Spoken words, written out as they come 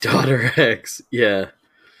Daughter X, yeah.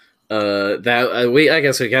 I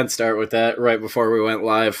guess we can start with that. Right before we went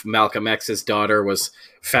live, Malcolm X's daughter was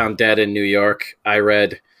found dead in New York. I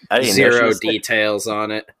read zero details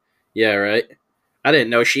on it. Yeah, right. I didn't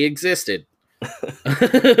know she existed.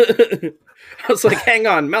 I was like, hang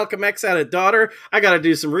on, Malcolm X had a daughter? I gotta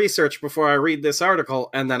do some research before I read this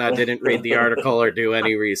article. And then I didn't read the article or do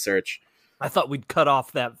any research. I thought we'd cut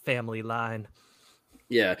off that family line.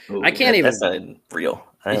 Yeah. Ooh, I can't even... That's not real.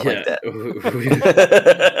 I don't like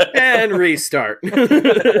that. And restart.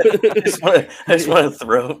 I just want to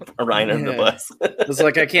throw Ryan under the bus. It's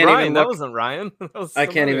like, I can't Ryan, even look... That wasn't Ryan. I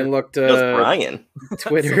can't even look to... Ryan.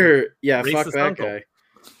 Twitter. Yeah, fuck that uncle. guy.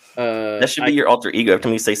 That should be your alter ego. Every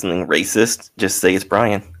time you say something racist, just say it's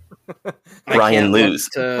Brian. Brian lose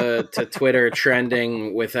to Twitter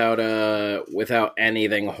trending without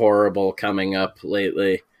anything horrible coming up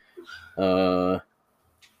lately.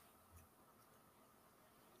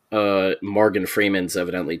 Morgan Freeman's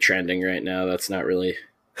evidently trending right now. That's not really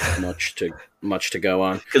much to go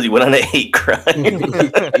on because he went on a hate crime.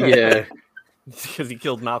 Yeah, because he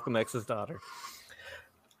killed Malcolm X's daughter.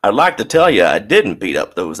 I'd like to tell you I didn't beat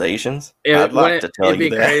up those Asians. I'd like to tell you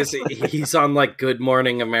that. Crazy. He's on like Good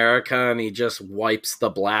Morning America and he just wipes the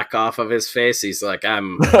black off of his face. He's like,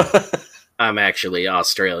 I'm actually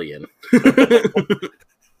Australian.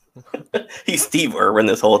 He's Steve Irwin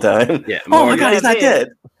this whole time. Yeah. Oh my God, he's not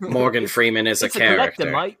dead. Morgan Freeman is a character.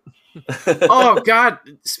 Mike. Oh God!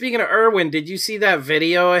 Speaking of Irwin, did you see that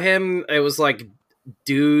video of him? It was like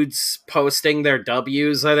dudes posting their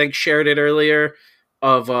W's. I think shared it earlier.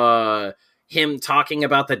 Of him talking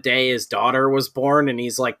about the day his daughter was born, and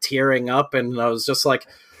he's like tearing up, and I was just like,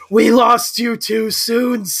 "We lost you too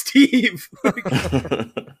soon, Steve." I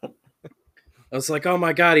was like, "Oh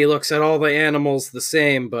my God!" He looks at all the animals the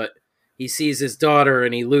same, but he sees his daughter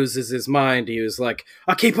and he loses his mind. He was like,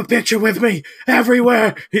 "I'll keep a picture with me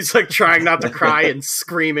everywhere." He's like trying not to cry and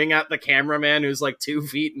screaming at the cameraman who's like 2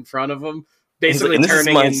 feet in front of him, basically like,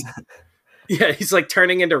 turning in. Yeah, he's like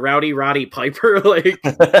turning into Rowdy Roddy Piper, like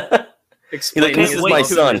explaining. This is my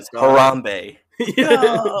son, Harambe. Yeah.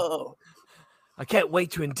 No! I can't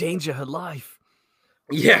wait to endanger her life.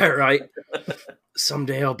 Yeah, right.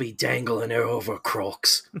 Someday I'll be dangling her over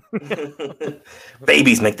crocs.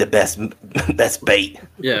 Babies make the best bait.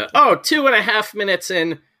 Yeah. Oh, 2.5 minutes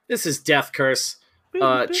in. This is Death Curse.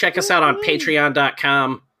 Check us out on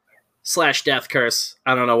patreon.com/Death Curse.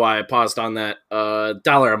 I don't know why I paused on that.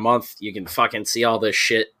 $1 a month. You can fucking see all this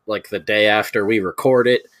shit like the day after we record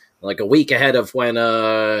it. Like a week ahead of when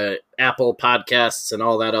Apple Podcasts and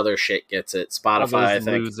all that other shit gets it. Spotify, I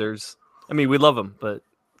think. Losers. I mean, we love them, but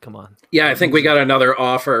come on. Yeah, I think we got another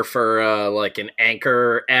offer for like an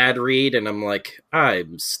Anchor ad read, and I'm like,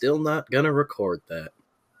 I'm still not gonna record that.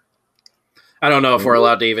 I don't know if we're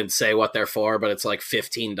allowed to even say what they're for, but it's like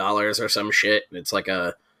 $15 or some shit. And it's like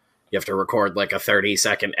you have to record like a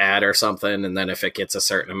 30-second ad or something, and then if it gets a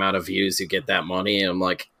certain amount of views, you get that money. And I'm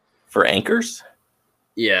like, for anchors?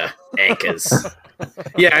 Yeah, anchors.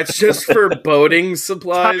 Yeah, it's just for boating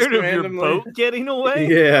supplies. Tired of randomly. your boat getting away?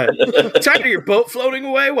 Yeah. Tired of your boat floating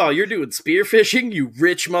away while you're doing spearfishing, you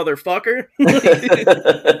rich motherfucker?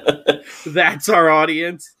 That's our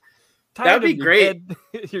audience. That'd be great.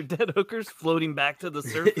 Your dead hookers floating back to the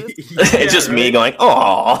surface? It's just me going,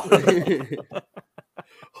 "Aw."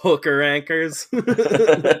 Hooker anchors.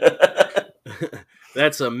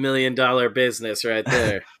 That's $1 million business right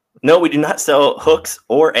there. No, we do not sell hooks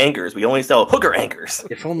or anchors. We only sell hooker anchors.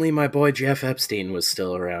 If only my boy Jeff Epstein was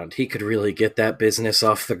still around. He could really get that business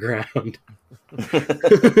off the ground.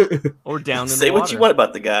 Or down in the water. Say what you want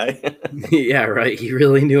about the guy. Yeah, right. He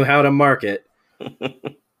really knew how to market.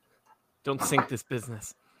 Don't sink this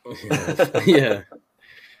business. Yeah.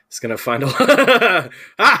 It's going to find a...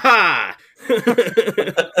 Ha-ha!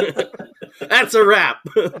 That's a wrap.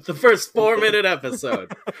 The first 4-minute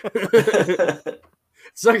episode.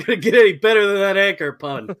 It's not going to get any better than that anchor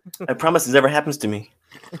pun. I promise this never happens to me.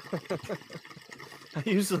 I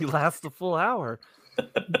usually last a full hour.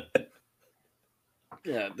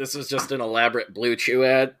 Yeah, this is just an elaborate Blue Chew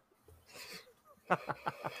ad.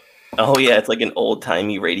 Oh, yeah, it's like an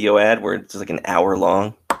old-timey radio ad where it's just like an hour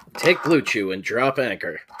long. Take Blue Chew and drop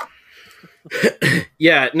Anchor.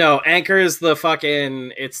 Yeah, no, Anchor is the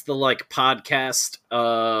fucking, it's the like podcast,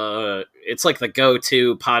 it's like the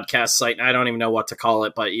go-to podcast site. I don't even know what to call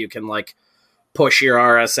it, but you can like push your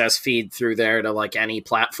RSS feed through there to like any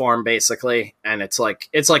platform basically. And it's like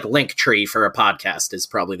Linktree for a podcast is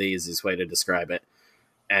probably the easiest way to describe it.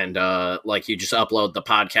 And like you just upload the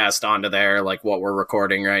podcast onto there, like what we're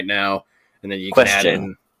recording right now. And then you can add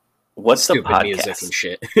in. What's the Stupid music podcast? and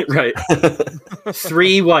shit. Right.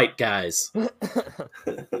 3 white guys.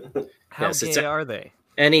 How Yes, gay are they?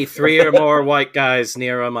 Any 3 or more white guys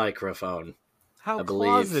near a microphone. How I believe.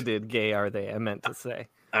 closeted gay are they? I meant to say.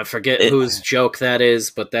 I forget whose joke that is,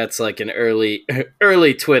 but that's like an early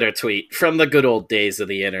Twitter tweet from the good old days of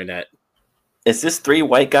the internet. Is this 3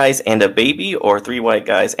 white guys and a baby, or 3 white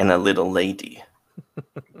guys and a little lady?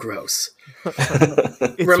 Gross.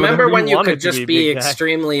 It's Remember whatever when you want could it to just be, be big guy.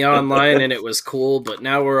 extremely online and it was cool, but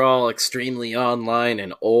now we're all extremely online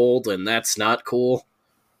and old, and that's not cool?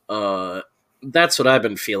 That's what I've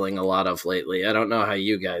been feeling a lot of lately. I don't know how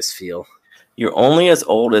you guys feel. You're only as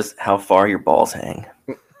old as how far your balls hang.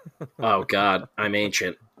 Oh, God, I'm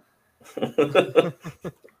ancient.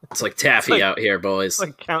 It's like taffy out here, boys. It's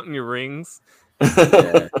like counting your rings.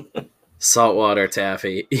 Yeah. Saltwater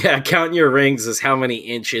taffy. Yeah, counting your rings is how many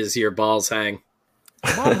inches your balls hang.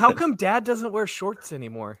 Mom, how come Dad doesn't wear shorts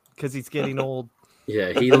anymore? Because he's getting old.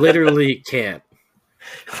 Yeah, he literally can't.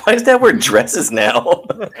 Why does Dad wear dresses now?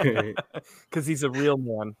 Because he's a real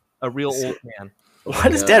man. A real old man. Why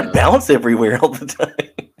does Dad bounce everywhere all the time?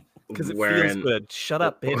 Because it feels good. Shut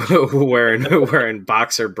up, bitch. wearing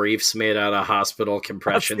boxer briefs made out of hospital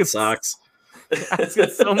compression socks. Asking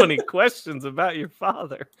so many questions about your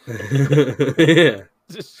father. Yeah.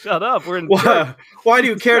 Just shut up. We're in Why do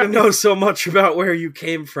you care to know so much about where you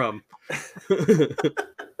came from?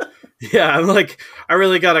 Yeah, I'm like, I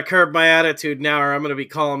really gotta curb my attitude now, or I'm gonna be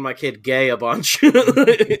calling my kid gay a bunch.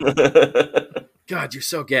 God, you're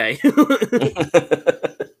so gay.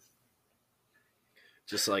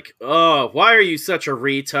 Just like, oh, why are you such a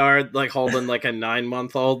retard? Like holding like a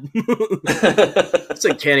 9-month-old. This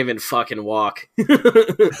thing can't even fucking walk.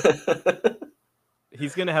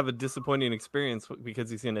 He's gonna have a disappointing experience because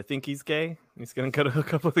he's gonna think he's gay. He's gonna go to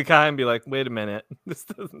hook up with a guy and be like, "Wait a minute, this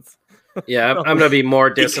doesn't." Yeah, I'm gonna be more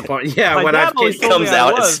disappointed. Yeah, My when dad I've always It told comes me I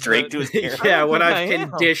out was, as straight but- to his parents. yeah, when I I've am.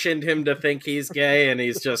 conditioned him to think he's gay and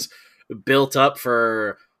he's just built up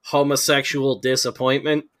for homosexual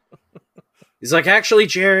disappointment. He's like, actually,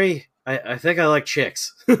 Jerry, I think I like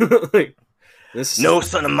chicks. Like, this No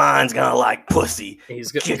son of mine's gonna like pussy.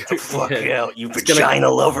 he's Get the fuck yeah, out, you It's vagina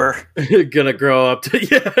lover. gonna grow up to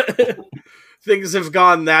yeah. Things have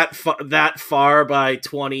gone that far by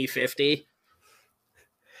 2050.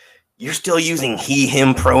 You're still using he,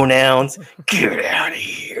 him pronouns? Get out of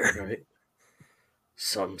here. Right?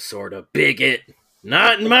 Some sort of bigot.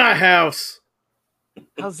 Not in my house.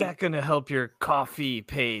 How's that gonna help your coffee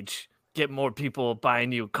page? Get more people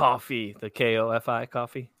buying you coffee, the KOFI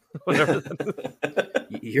coffee, whatever. That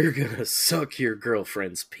is. You're gonna suck your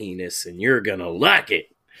girlfriend's penis and you're gonna like it.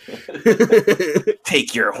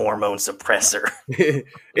 Take your hormone suppressor.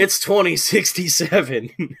 It's 2067.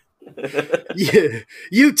 Yeah,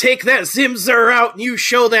 you take that Zimzer out and you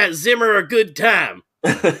show that Zimmer a good time.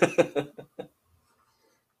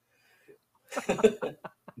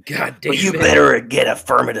 God damn But you it. better get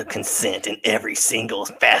affirmative consent in every single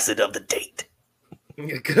facet of the date.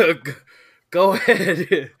 Go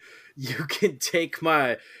ahead. You can take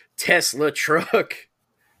my Tesla truck.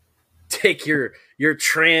 Take your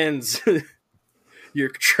trans your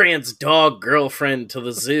trans dog girlfriend to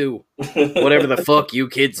the zoo. Whatever the fuck you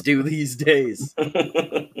kids do these days.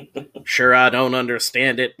 Sure, I don't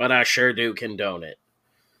understand it, but I sure do condone it.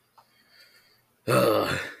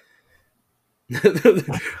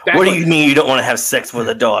 What do you mean you don't want to have sex with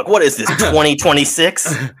a dog? What is this,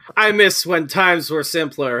 2026? I miss when times were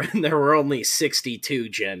simpler and there were only 62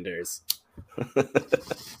 genders.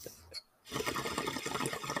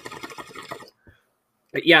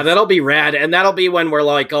 Yeah, that'll be rad, and that'll be when we're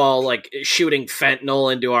like all like shooting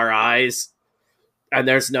fentanyl into our eyes, and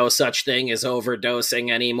there's no such thing as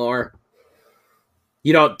overdosing anymore.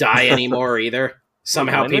 You don't die anymore either.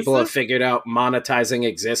 Somehow when is people have this? figured out monetizing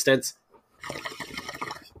existence.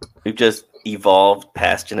 We've just evolved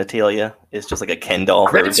past genitalia. It's just like a Ken doll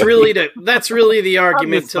for That's everybody. really the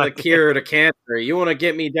argument to the Obviously. cure to cancer. You want to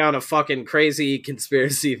get me down a fucking crazy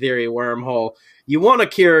conspiracy theory wormhole. You want to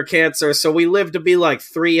cure cancer, so we live to be like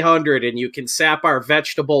 300 and you can sap our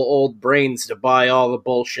vegetable old brains to buy all the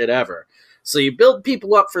bullshit ever. So you build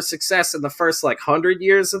people up for success in the first like 100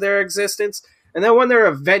 years of their existence, and then when they're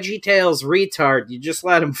a VeggieTales retard, you just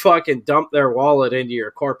let them fucking dump their wallet into your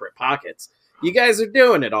corporate pockets. You guys are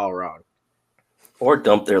doing it all wrong. Or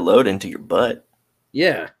dump their load into your butt.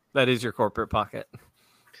 Yeah. That is your corporate pocket.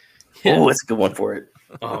 Yeah. Oh, that's a good one for it.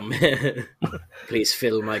 Oh man. Please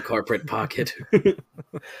fill my corporate pocket.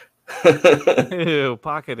 Ew,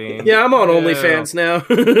 pocketing. Yeah, I'm on Ew. OnlyFans now.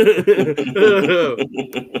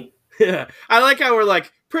 Yeah, I like how we're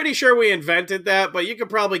like pretty sure we invented that, but you could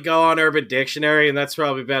probably go on Urban Dictionary, and that's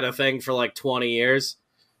probably been a thing for like 20 years.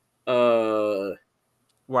 Where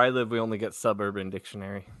I live, we only get Suburban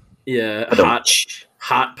Dictionary. Yeah,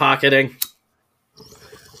 hot pocketing.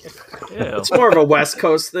 Ew. It's more of a West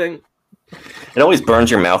Coast thing. It always burns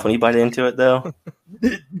your mouth when you bite into it, though.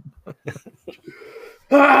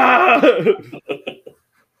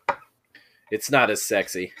 It's not as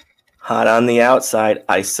sexy. Hot on the outside,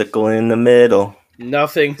 icicle in the middle.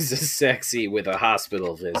 Nothing's as sexy with a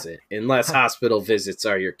hospital visit, unless hospital visits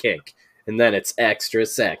are your kink, and then it's extra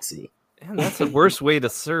sexy. Man, that's the worst way to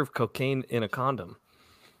serve cocaine in a condom.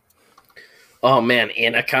 Oh man,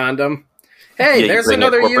 in a condom. Hey, Yeah, there's you bring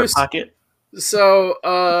another a corporate use. pocket. So,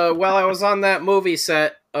 while I was on that movie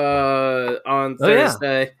set on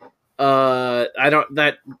Thursday,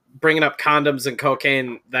 bringing up condoms and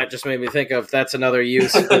cocaine, that just made me think of that's another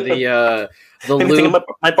use for the Made me think lube. of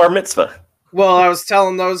my bar mitzvah. Well, I was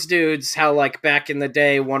telling those dudes how, like, back in the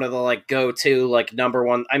day, one of the, like, go-to, like, number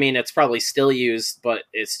one... I mean, it's probably still used, but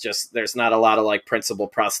it's just... There's not a lot of, like, principal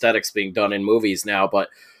prosthetics being done in movies now, but,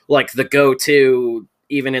 like, the go-to,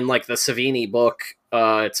 even in, like, the Savini book,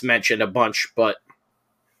 it's mentioned a bunch, but,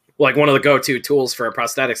 like, one of the go-to tools for a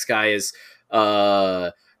prosthetics guy is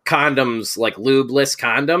condoms, like, lubeless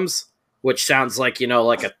condoms, which sounds like, you know,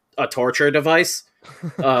 like a torture device.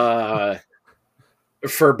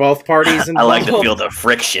 For both parties involved. I like to feel the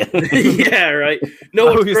friction. Yeah, right. No,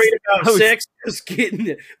 what's great about I was- sex is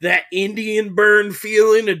getting that Indian burn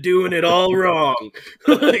feeling of doing it all wrong.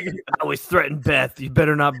 Like, I always threaten Beth, you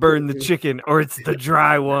better not burn the chicken, or it's the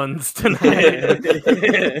dry ones tonight.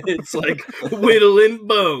 it's like whittling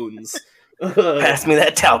bones. Pass me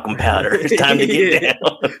that talcum powder. It's time to get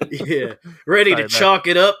down. Yeah, ready Sorry, to Beth. chalk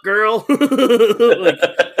it up, girl. Like,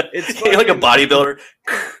 it's You're like a fucking- bodybuilder.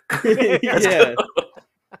 Yeah,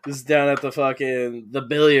 just down at the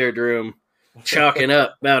billiard room, chalking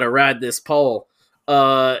up, about to ride this pole.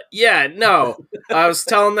 Yeah, no, I was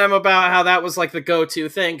telling them about how that was like the go-to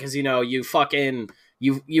thing because you know you can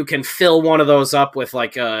fill one of those up with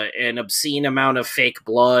like an obscene amount of fake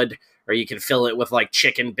blood, or you can fill it with like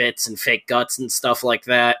chicken bits and fake guts and stuff like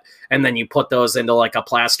that, and then you put those into like a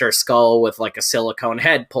plaster skull with like a silicone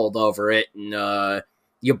head pulled over it, and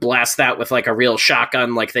you blast that with like a real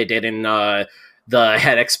shotgun like they did in the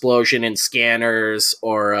head explosion in Scanners,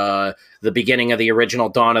 or the beginning of the original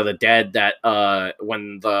Dawn of the Dead, that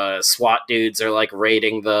when the SWAT dudes are like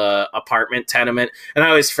raiding the apartment tenement. And I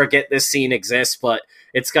always forget this scene exists, but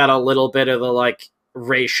it's got a little bit of the like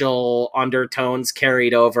racial undertones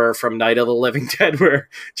carried over from Night of the Living Dead, where it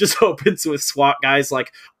just opens with SWAT guys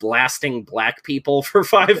like blasting black people for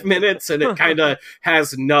 5 minutes, and it kind of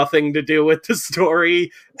has nothing to do with the story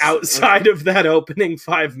outside of that opening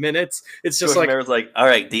 5 minutes. It's just George like, Romero's like, all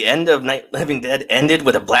right, the end of Night of the Living Dead ended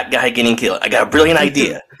with a black guy getting killed. I got a brilliant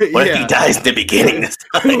idea. What if he yeah, dies in the beginning this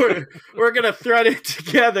time? we're gonna thread it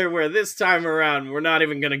together where this time around we're not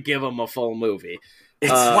even gonna give them a full movie.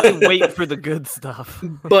 It's, Why wait for the good stuff?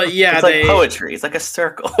 But yeah, it's like poetry. It's like a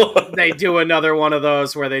circle. they do another one of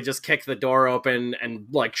those where they just kick the door open and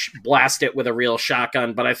like blast it with a real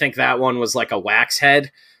shotgun. But I think that one was like a wax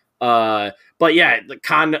head. But yeah,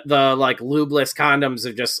 the like lubeless condoms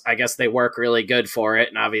are just, I guess they work really good for it,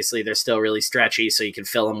 and obviously they're still really stretchy, so you can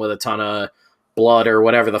fill them with a ton of blood or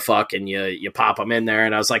whatever the fuck, and you pop them in there.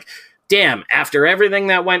 And I was like, damn, after everything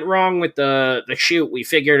that went wrong with the shoot, we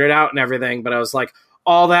figured it out and everything. But I was like,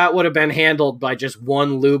 all that would have been handled by just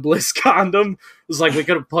one lubeless condom. It was like we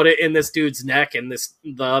could have put it in this dude's neck, and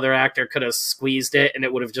the other actor could have squeezed it, and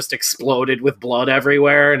it would have just exploded with blood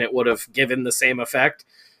everywhere, and it would have given the same effect.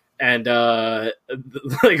 And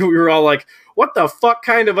like we were all like, what the fuck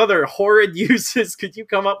kind of other horrid uses could you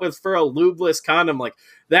come up with for a lubeless condom? Like,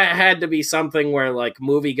 that had to be something where like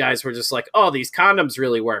movie guys were just like, oh, these condoms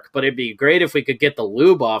really work, but it'd be great if we could get the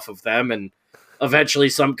lube off of them. And eventually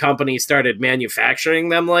some company started manufacturing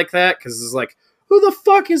them like that, because it's like, who the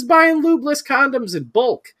fuck is buying lubeless condoms in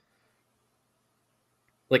bulk?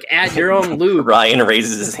 Like, add your own lube. Ryan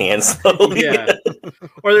raises his hand slowly. Yeah.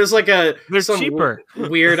 Or there's like They're some cheaper.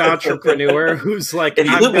 weird entrepreneur who's like, If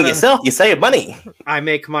you lube them yourself, you save money. I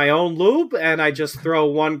make my own lube, and I just throw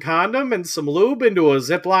one condom and some lube into a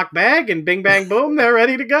Ziploc bag, and bing, bang, boom, they're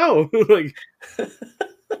ready to go. Like,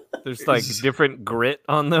 There's like different grit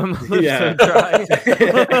on them. Yeah. So dry.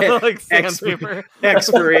 Like sandpaper.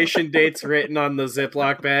 expiration dates written on the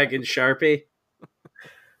Ziploc bag in Sharpie.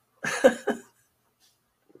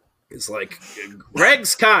 It's like,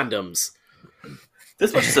 Greg's condoms.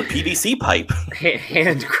 This was just a PVC pipe.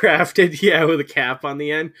 Handcrafted, yeah, with a cap on the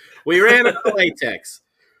end. We ran out of latex.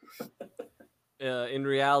 In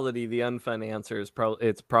reality, the unfun answer is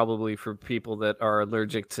probably for people that are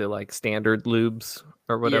allergic to like standard lubes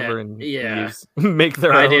or whatever, and make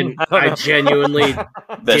their own. I genuinely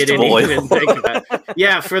didn't oil. even think of that.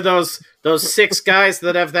 Yeah, for those 6 guys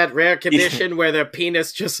that have that rare condition where their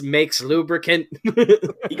penis just makes lubricant.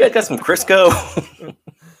 You guys got some Crisco?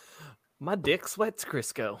 My dick sweats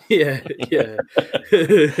Crisco. Yeah.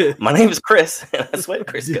 My name is Chris, and I sweat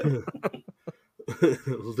Crisco.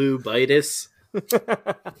 Lubitis.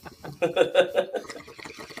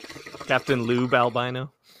 Captain Lube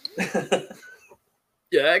Albino.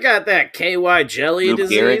 Yeah, I got that KY jelly Lou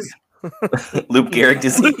disease. Lou Gehrig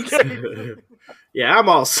disease. Yeah, I'm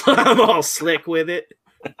all slick with it.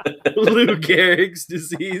 Lou Gehrig's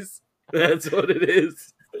disease. That's what it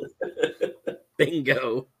is.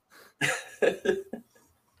 Bingo.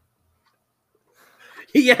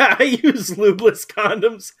 Yeah, I use lubeless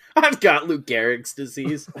condoms. I've got Lou Gehrig's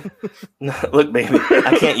disease. No, look, baby,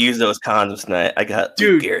 I can't use those condoms tonight. I got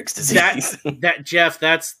Lou Gehrig's disease. That Jeff,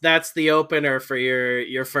 that's the opener for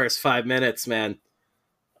your first 5 minutes, man.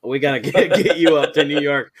 We gotta get you up to New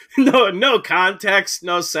York. No context,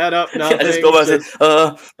 no setup, nothing. I just go by and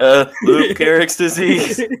say, Lou Gehrig's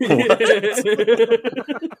disease.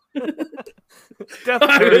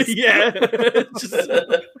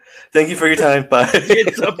 Thank you for your time. Bye.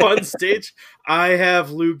 Gets up on stage. I have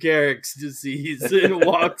Lou Gehrig's disease and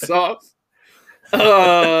walks off.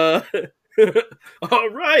 All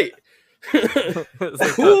right.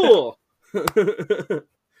 Cool.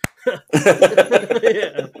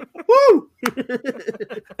 Yeah. Woo!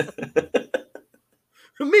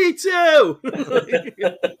 Me too.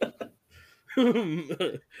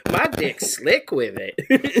 My dick's slick with it.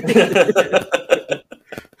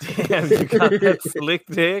 Damn, you got that slick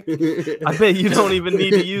dick? I bet you don't even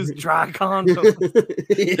need to use dry condoms.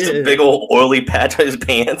 Just a big old oily patch on his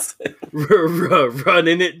pants.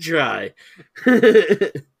 Running it dry.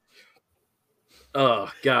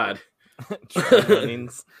 Oh, God.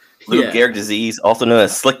 Lou Gehrig disease, also known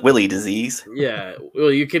as Slick Willy disease. Yeah,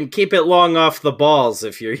 well, you can keep it long off the balls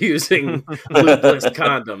if you're using lubeless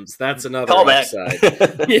condoms. That's another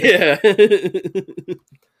upside. Yeah.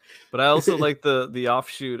 But I also like the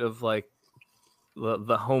offshoot of like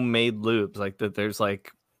the homemade lubes, like that. There's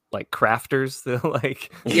like crafters that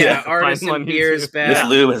like artisan beers. This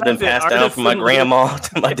lube has been passed down from my grandma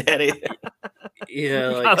to my daddy. Yeah,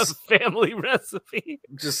 like not a family recipe.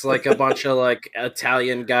 Just like a bunch of like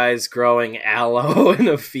Italian guys growing aloe in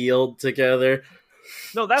a field together.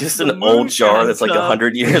 No, that's just an old jar that's like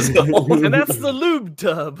 100 years old, and that's the lube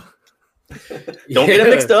tub. Don't get it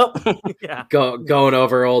mixed up. Yeah, going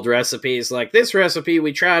over old recipes. Like this recipe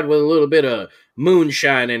we tried with a little bit of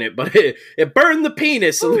moonshine in it, but it burned the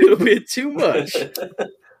penis a little bit too much.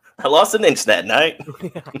 I lost an inch that night.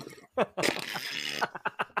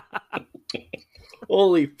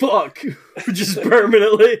 Holy fuck. Just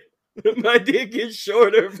permanently. My dick is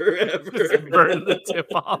shorter forever. Just burn the tip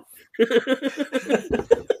off.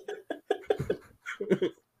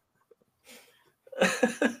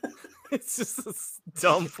 It's just a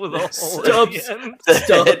stump with a hole in the end.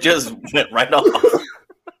 It just went right off.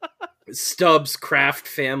 Stubbs Craft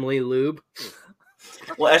Family Lube.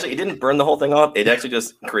 Well, actually, it didn't burn the whole thing off. It actually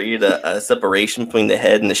just created a separation between the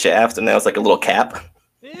head and the shaft, and now it's like a little cap.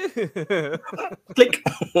 Click.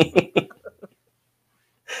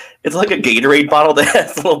 It's like a Gatorade bottle that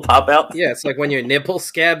has a little pop out. Yeah, it's like when your nipple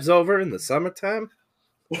scabs over in the summertime.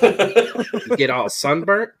 You get all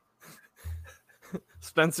sunburnt.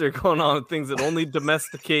 Spencer going on with things that only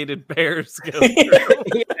domesticated bears go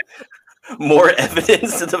through. More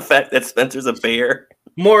evidence to the fact that Spencer's a bear.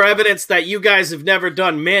 More evidence that you guys have never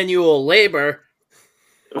done manual labor.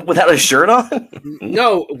 Without a shirt on?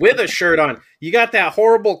 No, with a shirt on. You got that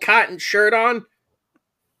horrible cotton shirt on?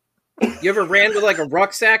 You ever ran with like a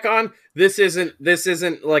rucksack on? This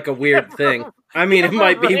isn't like a weird thing. I mean, it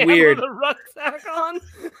might be weird. With a rucksack on?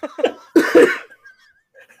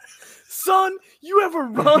 Son, you ever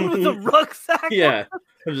run with a rucksack on? Yeah.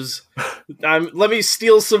 Let me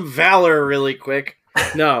steal some valor really quick.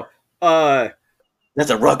 No. That's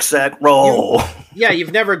a rucksack roll.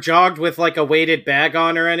 You've never jogged with like a weighted bag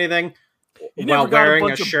on or anything you while never got wearing a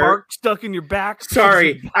bunch a of shirt. Bark stuck in your back.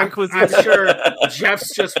 Sorry, I'm sure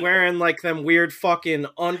Jeff's just wearing like them weird fucking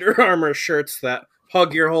Under Armour shirts that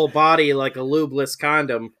hug your whole body like a lubeless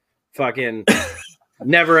condom. Fucking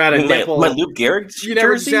never had a nipple. My Lou Gehrig. You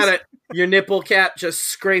never just had your nipple cap just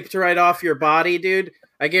scraped right off your body, dude.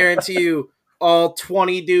 I guarantee you, all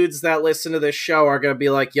 20 dudes that listen to this show are going to be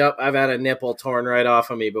like, yup, I've had a nipple torn right off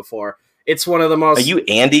of me before. It's one of the most... Are you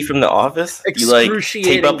Andy from The Office? You like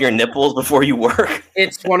tape up your nipples before you work?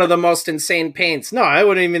 It's one of the most insane pains. No, I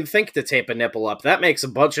wouldn't even think to tape a nipple up. That makes a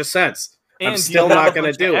bunch of sense. And I'm still not going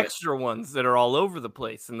to do it. Extra ones that are all over the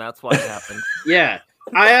place, and that's why it happened. Yeah.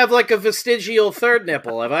 I have like a vestigial third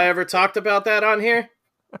nipple. Have I ever talked about that on here?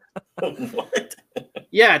 What?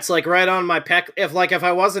 Yeah, it's like right on my pec. If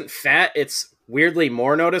I wasn't fat, it's weirdly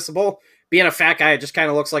more noticeable. Being a fat guy, it just kind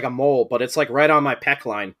of looks like a mole, but it's like right on my pec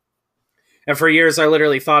line. And for years, I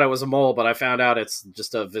literally thought it was a mole, but I found out it's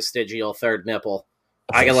just a vestigial third nipple.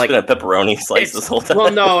 I can like a pepperoni slice this whole time.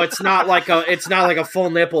 Well, no, it's not like a full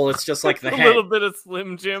nipple. It's just like the head. A little bit of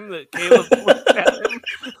Slim Jim that Caleb looked at him.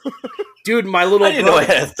 Dude, I didn't know I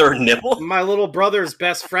had a third nipple. My little brother's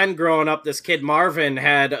best friend growing up, this kid Marvin,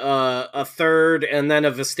 had a third and then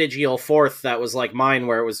a vestigial fourth that was like mine,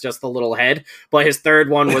 where it was just the little head. But his third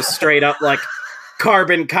one was straight up like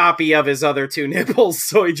carbon copy of his other two nipples.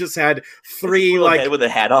 So he just had three like head with a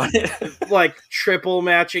hat on it, like triple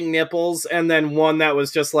matching nipples, and then one that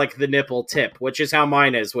was just like the nipple tip, which is how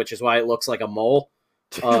mine is, which is why it looks like a mole.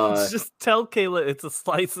 Just tell Kayla it's a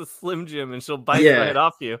slice of Slim Jim and she'll bite right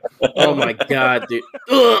off you. Oh my god, dude.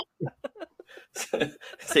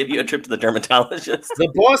 Save you a trip to the dermatologist.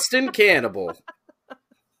 The Boston Cannibal.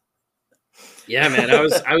 Yeah, man,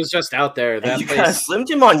 I was just out there. That you got a Slim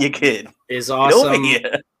Jim on you, kid. Is awesome.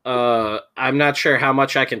 I'm not sure how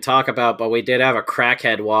much I can talk about, but we did have a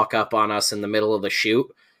crackhead walk up on us in the middle of the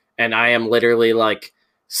shoot, and I am literally like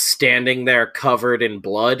standing there covered in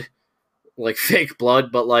blood. Like fake blood,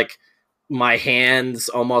 but like my hands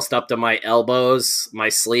almost up to my elbows. My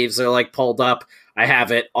sleeves are like pulled up. I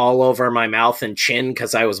have it all over my mouth and chin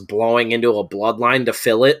because I was blowing into a bloodline to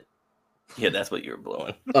fill it. Yeah, that's what you were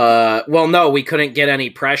blowing. Well, no, we couldn't get any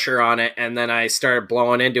pressure on it, and then I started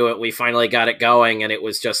blowing into it. We finally got it going, and it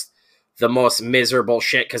was just the most miserable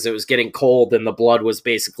shit because it was getting cold and the blood was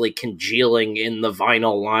basically congealing in the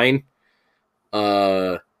vinyl line.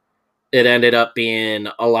 It ended up being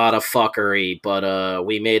a lot of fuckery, but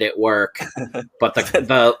we made it work. But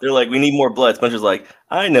they're like, we need more blood. Spencer's like,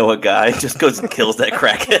 I know a guy. Just goes and kills that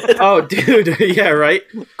crackhead. Oh, dude, yeah, right.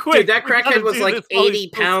 Quick, dude, that crackhead was like 80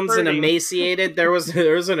 pounds and emaciated. There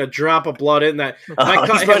wasn't a drop of blood in that. If I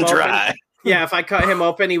cut him open, yeah, if I cut him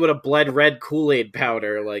open, he would have bled red Kool-Aid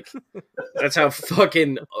powder. Like, that's how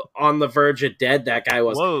fucking on the verge of dead that guy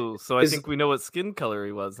was. Whoa, so I think we know what skin color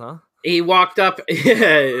he was, huh? He walked up.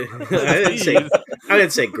 Yeah, I didn't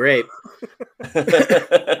say grape.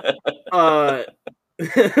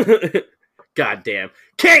 Goddamn,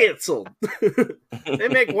 canceled. They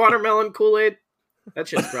make watermelon Kool-Aid. That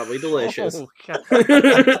shit's probably delicious. Oh,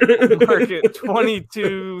 Market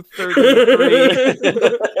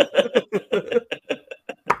 2233.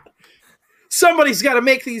 Somebody's got to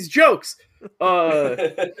make these jokes.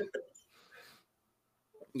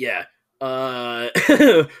 Yeah.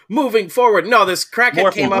 Moving forward, no, this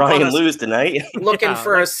crackhead came up Ryan on us Lewis tonight. looking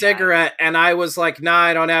for a cigarette, and I was like, nah,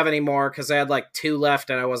 I don't have any more, because I had like 2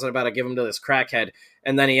 left, and I wasn't about to give them to this crackhead.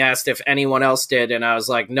 And then he asked if anyone else did, and I was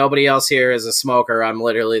like, nobody else here is a smoker. I'm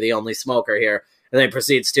literally the only smoker here. And then he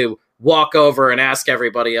proceeds to walk over and ask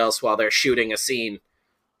everybody else while they're shooting a scene.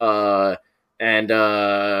 And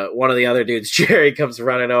one of the other dudes, Jerry, comes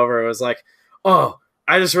running over and was like, oh,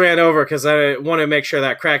 I just ran over because I wanted to make sure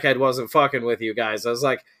that crackhead wasn't fucking with you guys. I was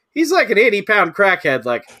like, he's like an 80-pound crackhead.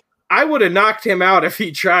 Like, I would have knocked him out if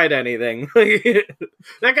he tried anything.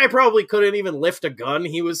 That guy probably couldn't even lift a gun.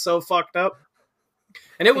 He was so fucked up.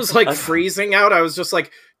 And it was like freezing out. I was just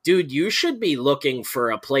like, dude, you should be looking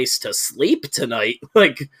for a place to sleep tonight.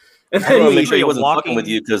 Like, and I want to make sure he wasn't fucking with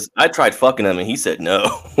you because I tried fucking him and he said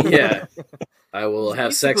no. Yeah. I will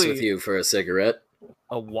have sex with you for a cigarette.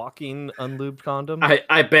 A walking unlubed condom.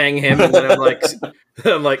 I bang him and then I'm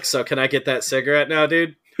like, so can I get that cigarette now,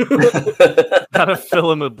 dude? Gotta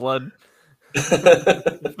fill him with blood.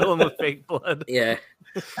 Fill him with fake blood. Yeah.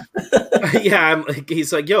 Yeah,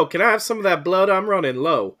 he's like, yo, can I have some of that blood? I'm running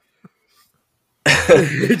low.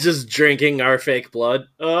 Just drinking our fake blood.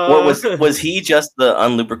 Was he just the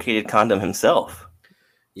unlubricated condom himself?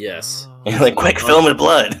 Yes. Like, quick, fill him with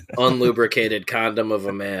blood. Unlubricated condom of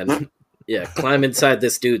a man. Yeah, climb inside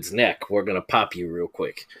this dude's neck. We're going to pop you real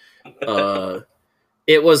quick.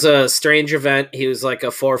 It was a strange event. He was like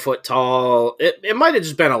a 4 foot tall. It might have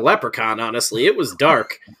just been a leprechaun, honestly. It was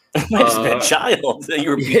dark. It might have been a child that you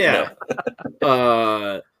were beating up.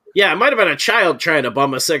 Yeah, it might have been a child trying to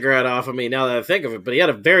bum a cigarette off of me now that I think of it, but he had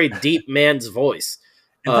a very deep man's voice.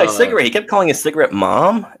 And by cigarette, he kept calling his cigarette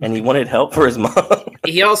mom, and he wanted help for his mom.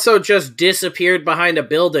 He also just disappeared behind a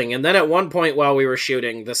building, and then at one point while we were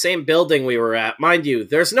shooting, the same building we were at, mind you,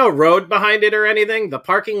 there's no road behind it or anything. The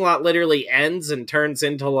parking lot literally ends and turns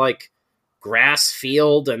into, like, grass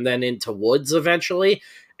field and then into woods eventually.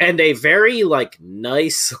 And a very, like,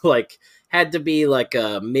 nice, like, had to be, like,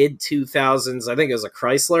 a mid-2000s, I think it was a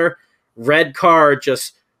Chrysler, red car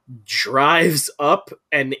just drives up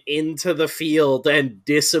and into the field and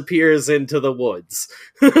disappears into the woods.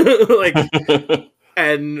 Like,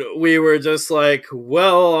 and we were just like,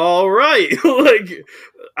 well, all right. Like,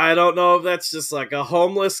 I don't know if that's just like a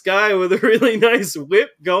homeless guy with a really nice whip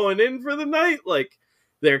going in for the night. Like,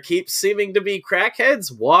 there keeps seeming to be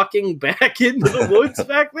crackheads walking back into the woods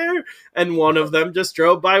back there, and one of them just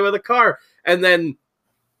drove by with a car. And then,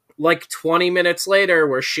 like, 20 minutes later,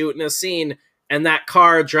 we're shooting a scene, and that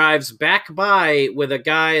car drives back by with a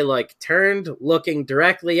guy, like, turned, looking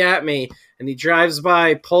directly at me, and he drives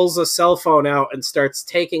by, pulls a cell phone out, and starts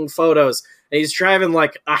taking photos. And he's driving,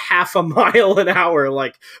 like, a half a mile an hour,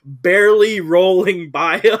 like, barely rolling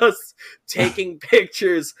by us, taking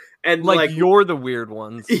pictures. And like you're the weird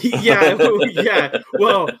ones. Yeah.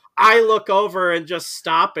 Well, I look over and just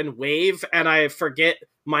stop and wave, and I forget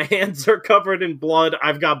my hands are covered in blood.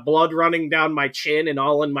 I've got blood running down my chin and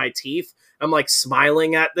all in my teeth. I'm, like,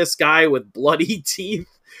 smiling at this guy with bloody teeth,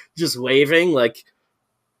 just waving, like,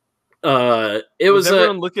 it was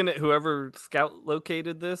everyone looking at whoever scout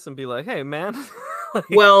located this and be like, hey, man. Like,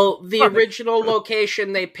 well, the original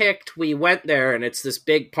location they picked, we went there, and it's this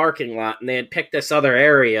big parking lot, and they had picked this other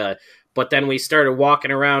area, but then we started walking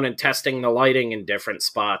around and testing the lighting in different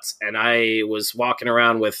spots, and I was walking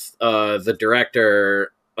around with the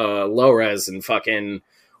director, Lores, and fucking...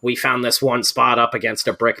 we found this one spot up against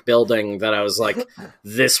a brick building that I was like,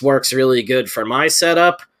 this works really good for my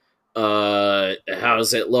setup. How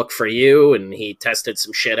does it look for you? And he tested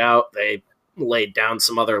some shit out. They laid down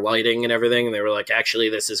some other lighting and everything, and they were like, actually,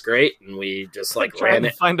 this is great. And we just, like, ran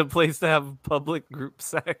it. Find a place to have public group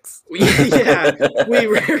sex. Yeah, we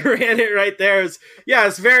ran it right there.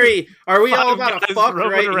 It's very, are we all about to fuck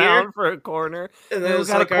right around here? For a corner. And then it's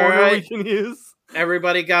got like, a corner all right, we can use.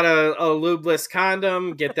 Everybody got a lubeless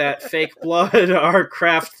condom. Get that fake blood. Our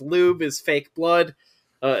craft lube is fake blood.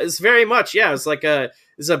 It's very much, it's like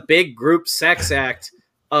it's a big group sex act.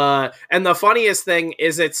 And the funniest thing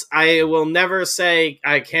is, I will never say,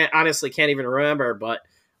 I can't even remember, but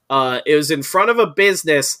it was in front of a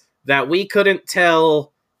business that we couldn't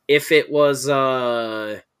tell if it was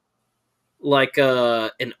like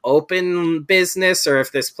an open business or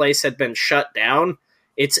if this place had been shut down.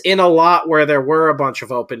 It's in a lot where there were a bunch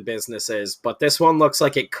of open businesses, but this one looks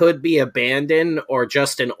like it could be abandoned or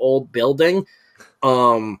just an old building.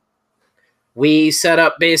 We set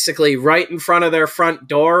up basically right in front of their front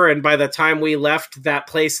door, and by the time we left, that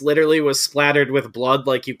place literally was splattered with blood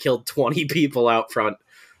like you killed 20 people out front.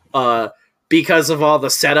 Because of all the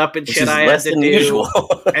setup and shit I had to do,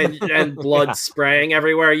 and blood spraying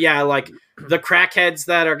everywhere. Yeah, like, the crackheads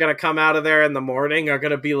that are going to come out of there in the morning are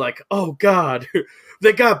going to be like, oh, God,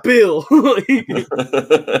 they got Bill.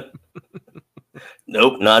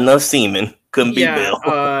 Nope, not enough semen. Couldn't be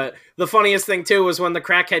Bill. The funniest thing, too, was when the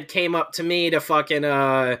crackhead came up to me to fucking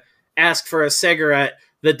ask for a cigarette,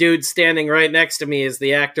 the dude standing right next to me is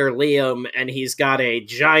the actor Liam, and he's got a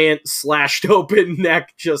giant slashed open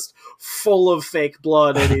neck just full of fake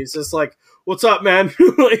blood, and he's just like, what's up, man?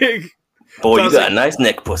 Like, boy, you got a nice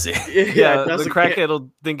neck pussy. Yeah, the crackhead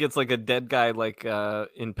will think it's like a dead guy, like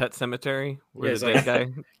in Pet Cemetery, where the dead guy.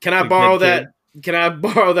 Can I borrow that? Can I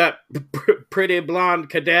borrow that pretty blonde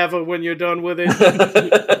cadaver when you're done with it?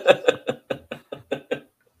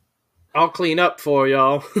 I'll clean up for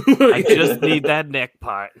y'all. I just need that neck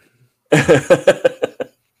part.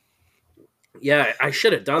 Yeah, I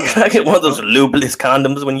should have done that. Can I get one of those lubeless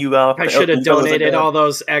condoms when you I should have donated all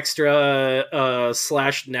those extra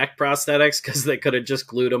slashed neck prosthetics, because they could have just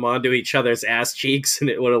glued them onto each other's ass cheeks and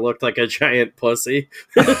it would have looked like a giant pussy.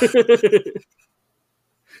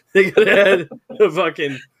 They could have had a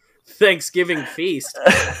fucking Thanksgiving feast.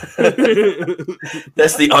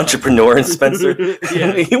 That's the entrepreneur in Spencer.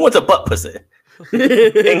 Yeah. He wants a butt pussy.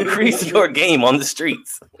 Increase your game on the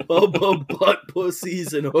streets. Butt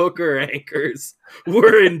pussies and hooker anchors.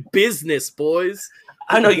 We're in business, boys.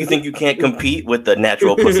 I know you think you can't compete with the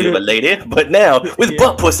natural pussy of a lady, but now with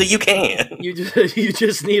butt pussy you can. You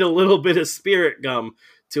just need a little bit of spirit gum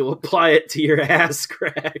to apply it to your ass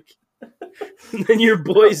crack. And then your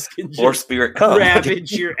boys can just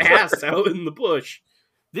ravage your ass out in the bush.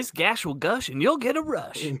 This gash will gush and you'll get a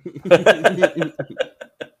rush.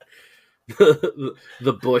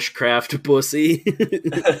 the bushcraft pussy.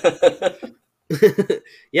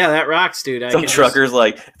 Yeah, that rocks, dude. Some truckers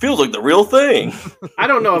like, feels like the real thing. I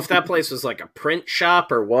don't know if that place was like a print shop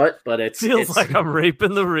or what, but it feels like I'm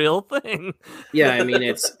raping the real thing. Yeah, I mean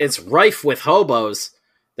it's rife with hobos,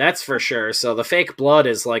 that's for sure. So the fake blood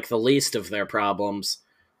is like the least of their problems.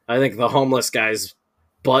 I think the homeless guys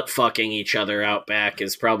butt fucking each other out back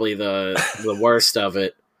is probably the worst of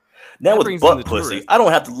it. Now with butt pussy, I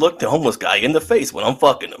don't have to look the homeless guy in the face when I'm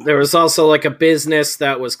fucking him. There was also like a business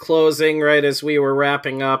that was closing right as we were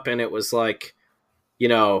wrapping up, and it was like, you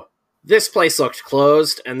know, this place looked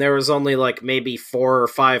closed, and there was only like maybe 4 or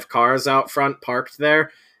 5 cars out front parked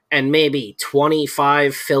there, and maybe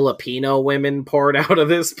 25 Filipino women poured out of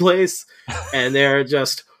this place, and they're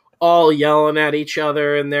just all yelling at each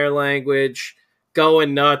other in their language,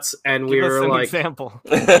 going nuts, and we were like, example.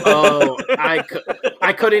 Oh,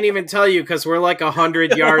 I couldn't even tell you because we're like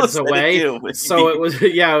 100 yards away. So it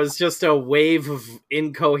was just a wave of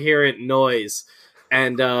incoherent noise,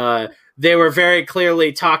 and they were very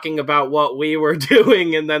clearly talking about what we were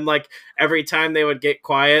doing, and then like every time they would get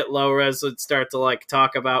quiet, Low Res would start to like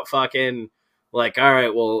talk about fucking like, all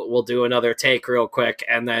right, we'll do another take real quick,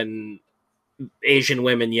 and then Asian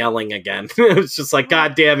women yelling again. It was just like,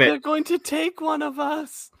 God damn it. They're going to take one of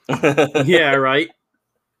us. Yeah, right.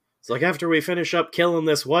 It's like, after we finish up killing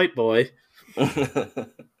this white boy,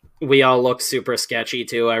 we all look super sketchy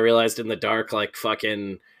too. I realized in the dark, like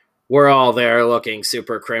fucking, we're all there looking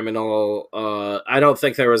super criminal. I don't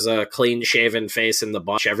think there was a clean shaven face in the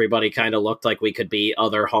bunch. Everybody kind of looked like we could be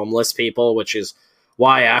other homeless people, which is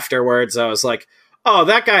why afterwards I was like, oh,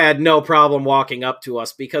 that guy had no problem walking up to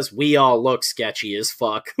us because we all look sketchy as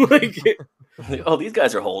fuck. Like, oh, these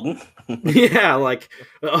guys are holding. Yeah, like,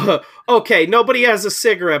 okay, nobody has a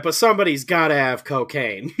cigarette, but somebody's got to have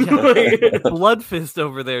cocaine. Yeah. Blood Fist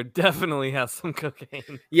over there definitely has some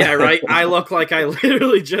cocaine. Yeah, right? I look like I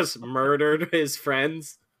literally just murdered his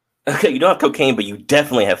friends. Okay, you don't have cocaine, but you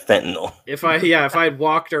definitely have fentanyl. If I'd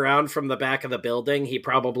walked around from the back of the building, he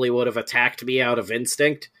probably would have attacked me out of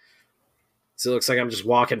instinct. So it looks like I'm just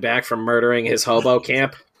walking back from murdering his hobo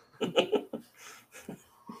camp. Are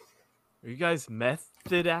you guys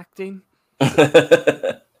method acting?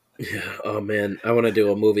 Yeah, oh man, I want to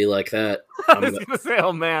do a movie like that. I was going to say,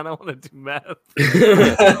 oh man, I want to do meth.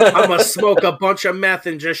 I'm going to smoke a bunch of meth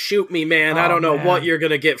and just shoot me, man. I don't know what you're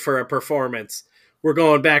going to get for a performance. We're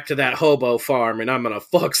going back to that hobo farm, and I'm going to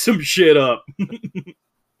fuck some shit up.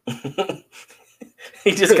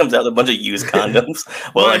 He just comes out with a bunch of used condoms.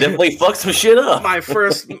 Well, I definitely fucked some shit up. My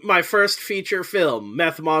first feature film,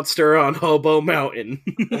 Meth Monster on Hobo Mountain.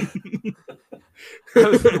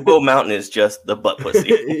 Hobo Mountain is just the butt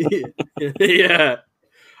pussy. Yeah.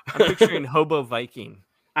 I'm picturing Hobo Viking.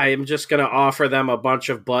 I am just going to offer them a bunch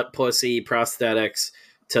of butt pussy prosthetics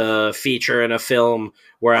to feature in a film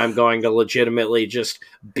where I'm going to legitimately just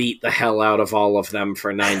beat the hell out of all of them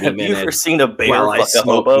for 90 minutes. Have you ever seen a bear while I fuck a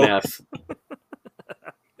smoke hobo? meth?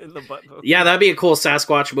 Yeah, that'd be a cool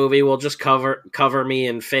Sasquatch movie. We'll just cover me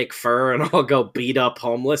in fake fur, and I'll go beat up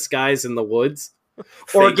homeless guys in the woods,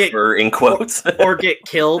 Fake fur in quotes, or get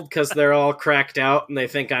killed because they're all cracked out and they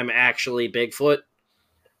think I'm actually Bigfoot.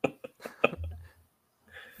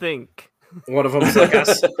 Think one of them's like,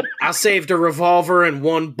 I saved a revolver and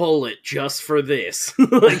 1 bullet just for this.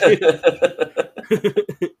 Like,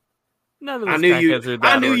 none of I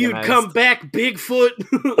knew you'd come back,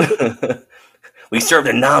 Bigfoot. We served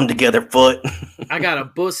a nom together, Foot. I got a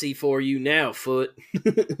bussy for you now, Foot.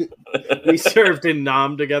 We served a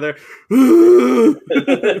nom together. You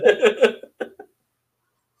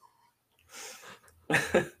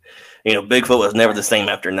know, Bigfoot was never the same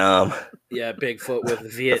after Nam. Yeah, Bigfoot with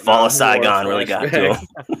Vietnam. The fall of Saigon really got to him.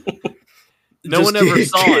 No one ever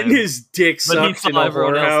saw him. His dick sucked in a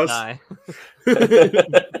whorehouse.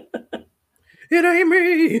 It ain't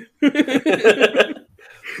me.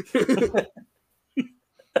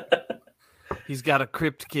 He's got a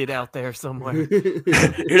crypt kid out there somewhere.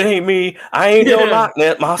 It ain't me. I ain't no Loch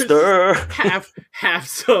Ness monster. half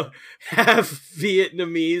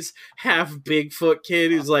Vietnamese, half Bigfoot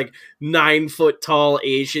kid who's like 9 foot tall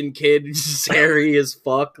Asian kid, just hairy as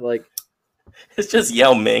fuck. Like, it's just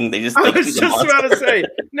Yao Ming. They just I was just about to say,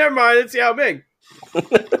 never mind, it's Yao Ming.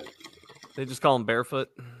 They just call him Barefoot.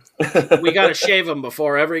 We gotta shave him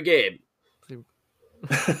before every game.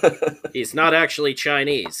 He's not actually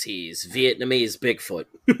Chinese. He's Vietnamese Bigfoot.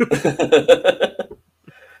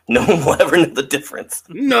 No one will ever know the difference.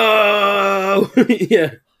 No!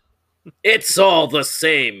 Yeah. It's all the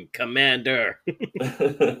same, Commander.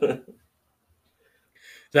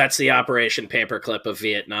 That's the Operation Paperclip of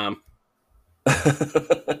Vietnam.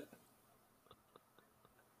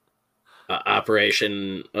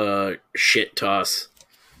 Operation Shit Toss.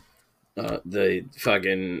 The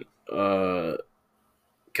fucking God,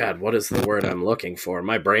 what is the word I'm looking for?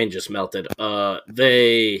 My brain just melted.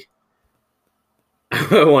 They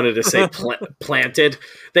I wanted to say planted.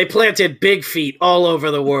 They planted big feet all over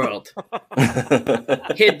the world.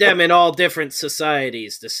 Hid them in all different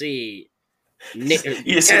societies to see. You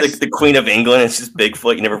just see the Queen of England, it's just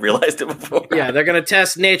Bigfoot. You never realized it before. Yeah, they're going to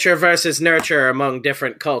test nature versus nurture among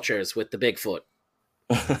different cultures with the Bigfoot.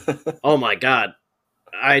 Oh my God.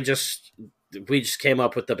 We just came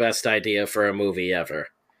up with the best idea for a movie ever.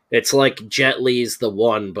 It's like Jet Li's The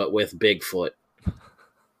One, but with Bigfoot.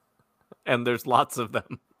 And there's lots of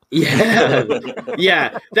them. Yeah.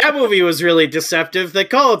 Yeah, that movie was really deceptive. They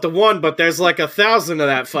call it The One, but there's like 1,000 of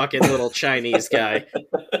that fucking little Chinese guy.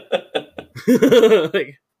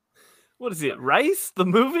 Like, what is it, Rice? The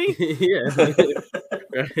movie? Yeah.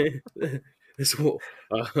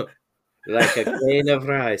 Like a grain of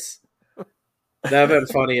rice. That would have been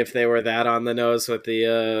funny if they were that on the nose with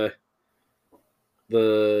the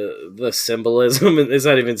symbolism. Is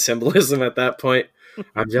that even symbolism at that point?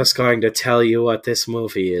 I'm just going to tell you what this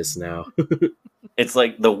movie is now. It's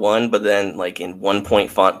like The One, but then like in 1-point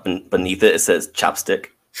font beneath it, it says chopstick.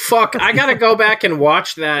 Fuck, I gotta go back and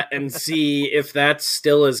watch that and see if that's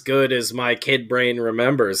still as good as my kid brain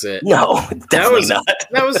remembers it. No, definitely not.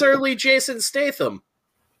 That was early Jason Statham.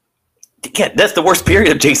 Yeah, that's the worst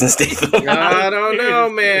period of Jason Statham. I don't know,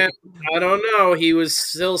 man. I don't know. He was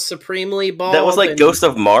still supremely bald. That was like Ghost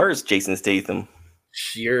of Mars, Jason Statham.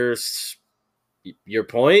 Your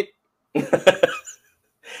point?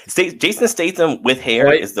 Jason Statham with hair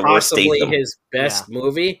Quite is the worst possibly Statham. His best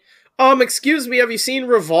movie. Excuse me, have you seen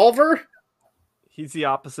Revolver? He's the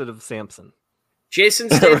opposite of Samson. Jason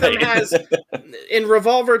Statham Right. in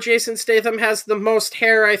Revolver, Jason Statham has the most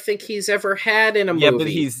hair I think he's ever had in a movie. Yeah, but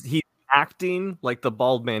he's acting like the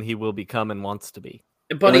bald man he will become and wants to be.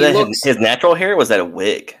 But was that his natural hair, or was that a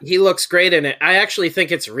wig? He looks great in it. I actually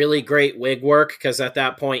think it's really great wig work, because at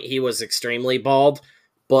that point he was extremely bald.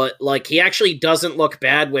 But like, he actually doesn't look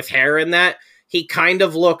bad with hair in that. He kind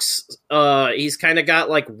of looks, he's kind of got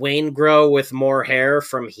like Wayne Grow with more hair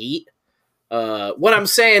from Heat. What I'm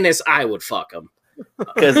saying is I would fuck him.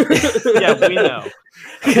 Yeah, we know.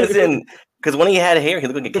 Because when he had hair, he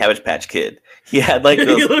looked like a Cabbage Patch Kid. He had like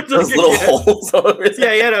those little holes all over his head.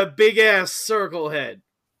 Yeah, he had a big ass circle head.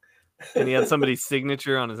 And he had somebody's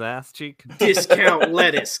signature on his ass cheek. Discount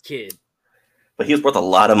lettuce kid. But he was worth a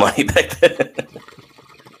lot of money back then.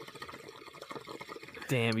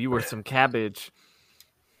 Damn, you were some cabbage.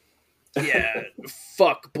 Yeah,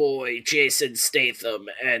 fuck boy Jason Statham,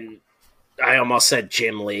 and I almost said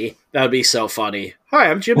Jim Lee. That'd be so funny.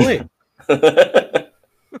 Hi, I'm Jim Lee. I'm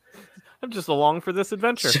just along for this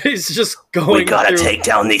adventure. He's just going. We gotta take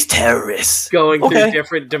down these terrorists. Going through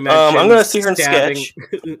different dimensions. I'm gonna see her in sketch.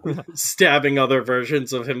 Stabbing other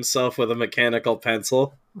versions of himself with a mechanical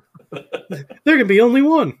pencil. There can be only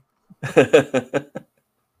one.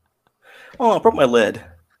 Oh, I broke my lid.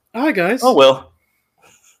 Hi guys. Oh well.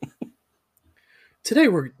 Today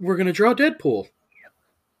we're gonna draw Deadpool.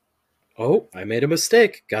 Oh, I made a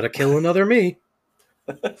mistake. Gotta kill another me.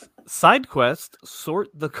 Side quest: sort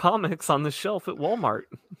the comics on the shelf at Walmart.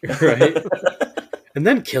 Right. And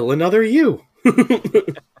then kill another you.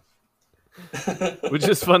 Which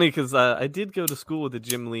is funny because I did go to school with a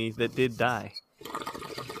Jim Lee that did die.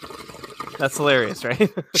 That's hilarious,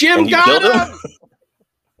 right? Jim got him.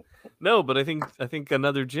 No, but I think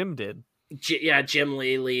another Jim did. Yeah, Jim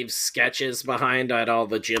Lee leaves sketches behind at all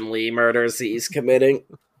the Jim Lee murders he's committing.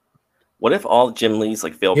 What if all Jim Lee's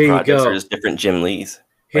like failed Here you projects go. are just different Jim Lees?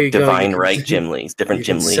 Here Like you go. Divine You Right can- Jim Lees, different You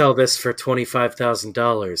Jim can Lee. sell this for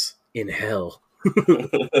 $25,000 in hell.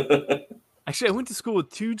 Actually, I went to school with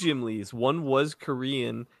two Jim Lees. One was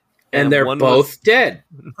Korean, And they're one both dead.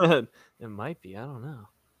 was... It might be. I don't know.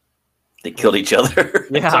 They killed each other.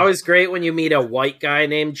 Yeah. It's always great when you meet a white guy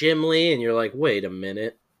named Jim Lee and you're like, wait a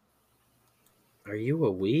minute. Are you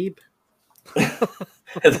a weeb?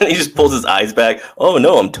 And then he just pulls his eyes back. Oh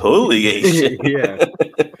no, I'm totally Asian. Yeah.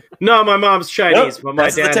 No, my mom's Chinese, Nope, but my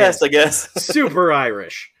that's the dad test, is I guess. super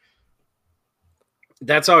Irish.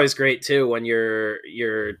 That's always great too when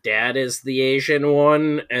your dad is the Asian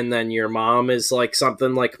one and then your mom is like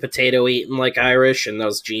something like potato eating like Irish and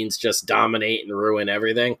those genes just dominate and ruin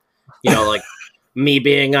everything. You know, like me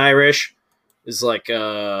being Irish is like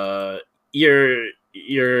you're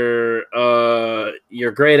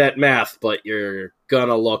great at math, but you're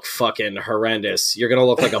gonna look fucking horrendous. You're gonna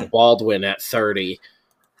look like a Baldwin at 30.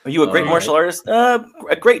 Are you a great martial artist? A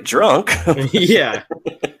great drunk. Yeah.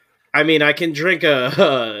 I mean, I can drink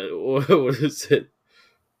what is it?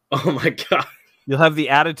 Oh my god. You'll have the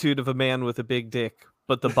attitude of a man with a big dick,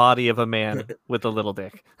 but the body of a man with a little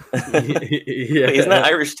dick. Yeah. Wait, isn't that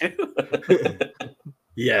Irish too?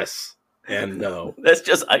 Yes and no. That's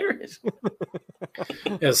just Irish.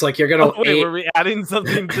 It's like you're gonna Were we adding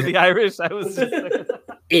something to the Irish? I was just like...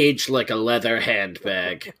 age like a leather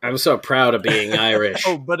handbag. I'm so proud of being Irish.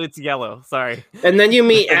 Oh, but it's yellow. Sorry. And then you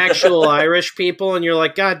meet actual Irish people, and you're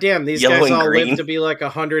like, God damn, these Yellow guys and all green. live to be like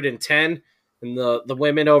 110. And the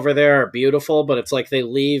women over there are beautiful, but it's like they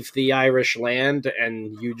leave the Irish land,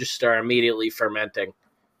 and you just start immediately fermenting.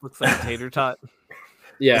 Looks like a tater tot.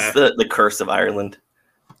 Yeah. It's the curse of Ireland.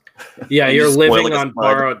 Yeah, You you're just spoil living like a on spud.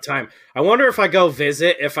 borrowed time. I wonder if I go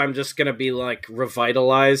visit, if I'm just going to be like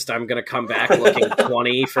revitalized. I'm going to come back looking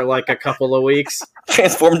 20 for like a couple of weeks.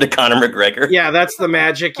 Transformed to Conor McGregor. Yeah, that's the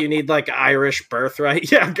magic. You need like Irish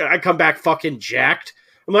birthright. Yeah, I come back fucking jacked.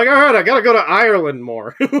 I'm like, all right, I got to go to Ireland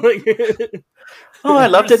more. Like, Oh, I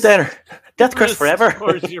loved it there. Death curse forever.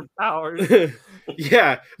 Restores your powers.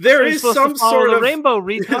 yeah, there You're is supposed some to follow sort the of rainbow,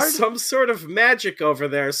 retard. some sort of magic over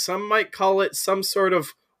there. Some might call it some sort of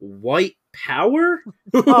white power.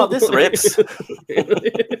 Oh, this rips.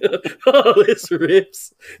 Oh, this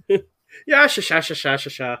rips. Yeah,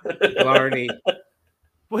 sha. Blarney.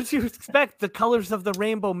 What do you expect? The colors of the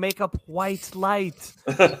rainbow make up white light.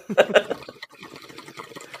 I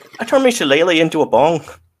turned my shillelagh into a bong.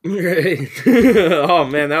 Oh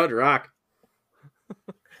man, that would rock.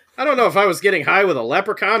 I don't know if I was getting high with a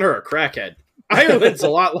leprechaun or a crackhead. Ireland's a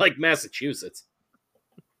lot like Massachusetts.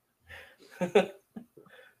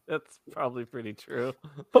 That's probably pretty true.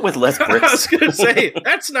 But with less I was bricks. gonna say,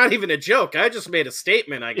 that's not even a joke. I just made a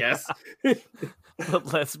statement, I guess.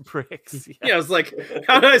 But less bricks. Yeah. Yeah, I was like,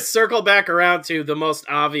 how do I circle back around to the most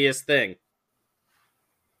obvious thing?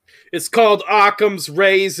 It's called Occam's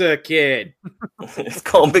Razor, kid. It's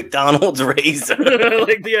called McDonald's Razor. I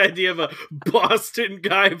like the idea of a Boston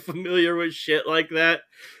guy familiar with shit like that.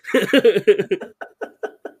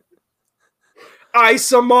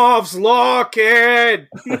 Isamov's Law, kid.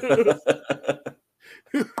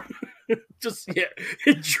 Just, yeah,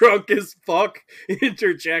 drunk as fuck,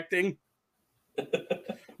 interjecting.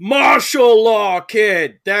 Martial law,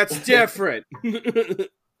 kid. That's different.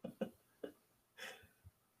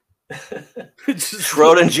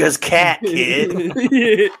 Schrodinger's cat, kid.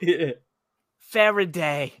 Yeah.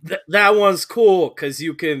 Faraday. That one's cool because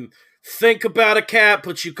you can think about a cat,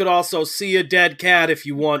 but you could also see a dead cat if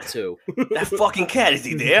you want to. That fucking cat, is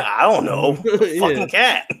he there? I don't know. The Yeah. fucking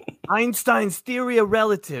cat. Einstein's theory of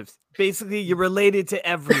relatives. Basically, you're related to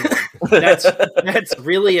everyone. That's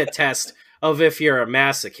really a test of if you're a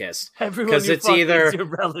masochist. Everyone 'Cause you it's fuck either- is your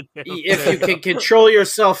relative. If you can control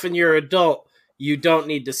yourself and you're adult, you don't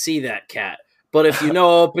need to see that cat. But if you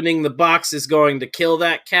know opening the box is going to kill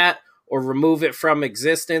that cat or remove it from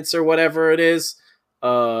existence or whatever it is,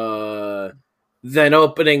 then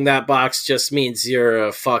opening that box just means you're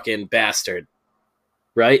a fucking bastard.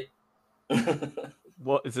 Right?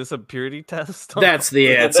 What is this, a purity test? That's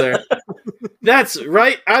the answer. That's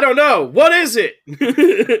right. I don't know. What is it? Tell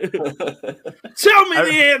me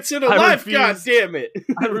the answer to I life, refuse. God damn it.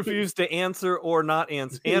 I refuse to answer or not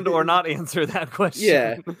answer that question.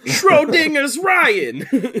 Yeah. Schrodinger's Ryan.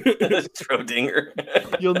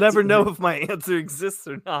 Schrodinger. You'll never know if my answer exists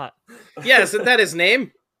or not. Yeah, isn't that his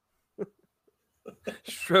name?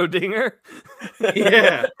 Schrodinger?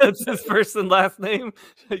 Yeah. That's his first and last name?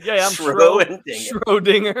 Yeah, I'm Schrodinger.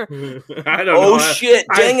 Schrodinger. I don't Oh know. shit,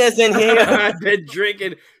 Jenga's in here. I've been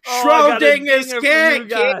drinking Oh, I got a Schrodinger's dinger for cat.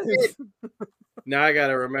 you guys. Now I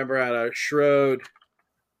gotta remember how to Schrode.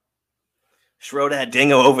 Schrodad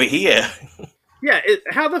Dingo over here. Yeah,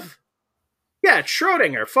 yeah, it's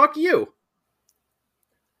Schrodinger. Fuck you.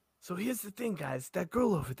 So here's the thing, guys. That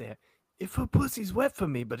girl over there, if her pussy's wet for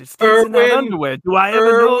me, but it stays in that Erwin- underwear, do I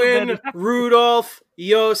ever know Erwin, that? Rudolph,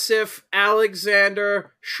 Joseph,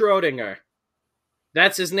 Alexander, Schrodinger.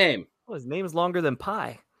 That's his name. Oh, his name's longer than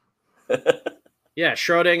pie. Yeah,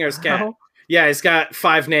 Schrodinger's cat. How? Yeah, he's got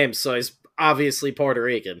 5 names, so he's obviously Puerto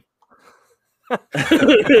Rican.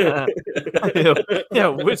 Yeah,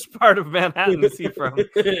 which part of Manhattan is he from?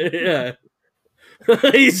 Yeah.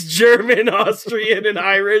 He's German, Austrian, and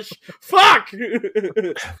Irish. Fuck! We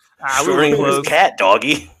were Schrodinger's close. cat,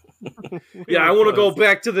 doggy. Yeah, I want to go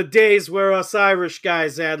back to the days where us Irish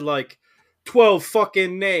guys had like 12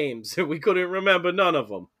 fucking names and we couldn't remember none of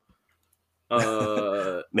them.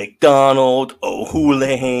 McDonald God,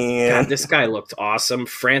 O'Houlihan. this guy looked awesome.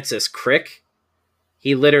 Francis Crick.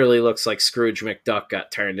 He literally looks like Scrooge McDuck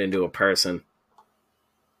got turned into a person.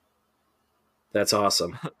 That's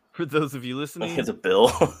awesome. For those of you listening, Here's a bill.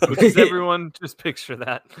 which is everyone, just picture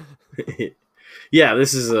that. Yeah,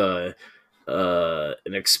 this is an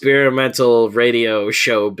experimental radio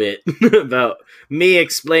show bit about me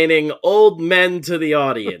explaining old men to the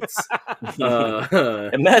audience.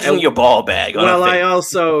 Imagine your ball bag. Well, I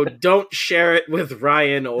also don't share it with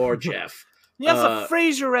Ryan or Jeff. He has a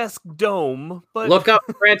Frasier-esque dome, but look up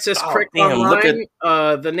Francis Crick online.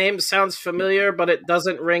 Look the name sounds familiar, but it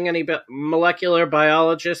doesn't ring any molecular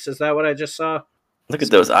biologist. Is that what I just saw? Look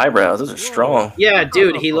at those eyebrows; those are strong. Yeah,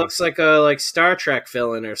 dude, he looks like a Star Trek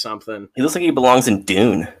villain or something. He looks like he belongs in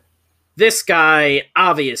Dune. This guy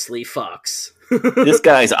obviously fucks. This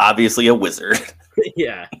guy's obviously a wizard.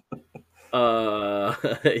 Yeah.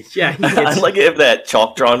 Yeah. I'd like it if that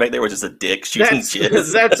chalk drawing back there was just a dick shooting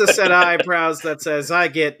jizz. That's a set of eyebrows that says, "I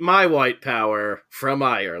get my white power from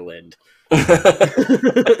Ireland." Just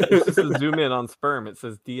to zoom in on sperm, it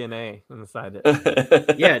says DNA inside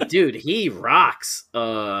it. Yeah, dude, he rocks.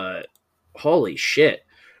 Holy shit.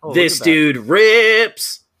 Oh, this dude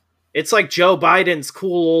rips. It's like Joe Biden's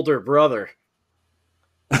cool older brother.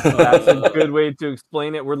 That's a good way to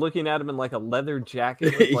explain it. We're looking at him in like a leather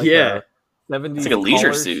jacket. With like yeah. 70s it's like a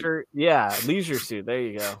leisure suit. Shirt. Yeah, leisure suit. There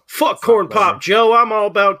you go. Fuck corn pop, Joe. I'm all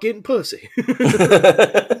about getting pussy.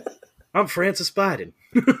 I'm Francis Biden.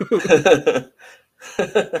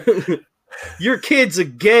 Your kid's a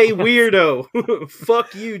gay weirdo.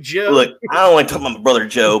 Fuck you, Joe. Look, I don't want to talk about my brother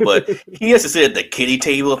Joe, but he has to sit at the kiddie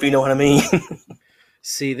table, if you know what I mean.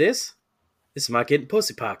 See this? This is my getting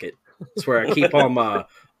pussy pocket. It's where I keep all my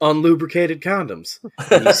unlubricated condoms.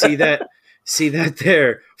 And you see that? See that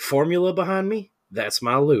there formula behind me? That's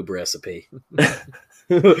my lube recipe.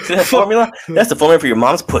 That formula? That's the formula for your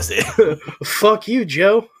mom's pussy. Fuck you,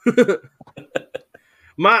 Joe.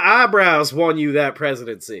 My eyebrows won you that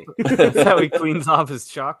presidency. That's how he cleans off his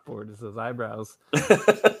chalkboard, is his eyebrows.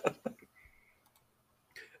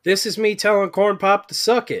 This is me telling Corn Pop to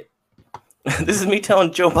suck it. This is me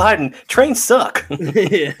telling Joe Biden, trains suck.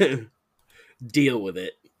 Deal with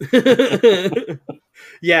it.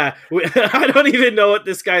 Yeah, I don't even know what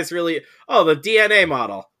this guy's really... Oh, the DNA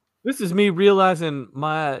model. This is me realizing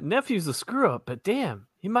my nephew's a screw-up, but damn,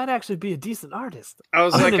 he might actually be a decent artist. I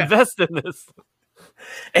was I'm like... gonna invest in this.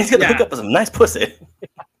 And he's going to hook up with some nice pussy.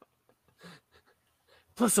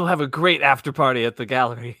 Plus, he'll have a great after party at the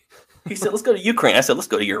gallery. He said, let's go to Ukraine. I said, let's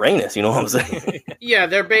go to Uranus. You know what I'm saying? Yeah,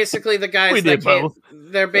 they're basically the guys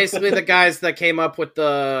they're basically the guys that came up with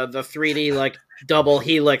the 3D like double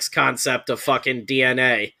helix concept of fucking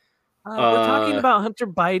DNA. We're talking about Hunter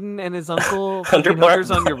Biden and his uncle. Hunter's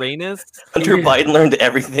on Uranus. Hunter Biden learned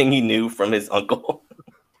everything he knew from his uncle.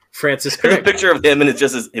 Francis There's a Crick. picture of him and it's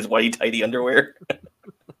just his whitey tighty underwear.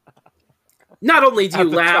 Not only do you At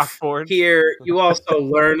the laugh chalkboard. here, you also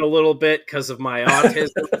learn a little bit because of my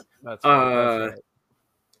autism. That's right.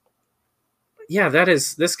 Yeah,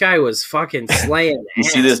 this guy was fucking slaying. You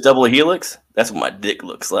see this double helix? That's what my dick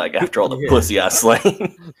looks like after all the pussy I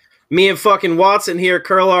slain. Me and fucking Watson here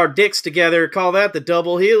curl our dicks together, call that the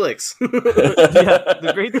double helix. Yeah,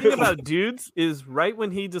 the great thing about dudes is right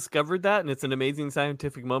when he discovered that, and it's an amazing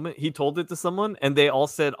scientific moment, he told it to someone, and they all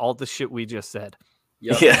said all the shit we just said.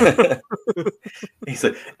 Yep. Yeah. He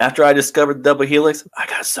said, after I discovered the double helix, I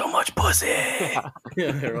got so much pussy. Yeah,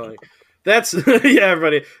 they're like, that's yeah,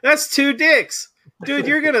 everybody. That's 2 dicks. Dude,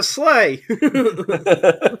 you're gonna slay.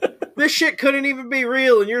 This shit couldn't even be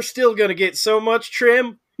real, and you're still gonna get so much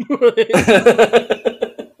trim.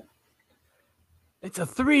 It's a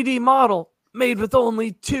 3D model made with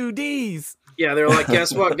only 2Ds. Yeah, they're like,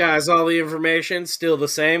 guess what, guys? All the information's still the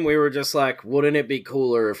same. We were just like, wouldn't it be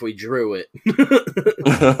cooler if we drew it?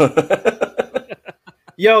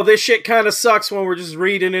 Yo, this shit kind of sucks when we're just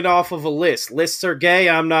reading it off of a list. Lists are gay.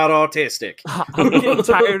 I'm not autistic. I'm getting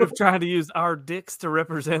tired of trying to use our dicks to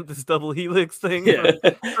represent this double helix thing. Yeah.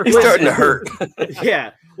 He's starting to hurt.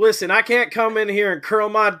 Yeah, listen, I can't come in here and curl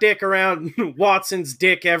my dick around Watson's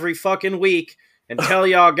dick every fucking week and tell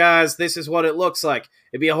y'all guys this is what it looks like.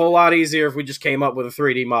 It'd be a whole lot easier if we just came up with a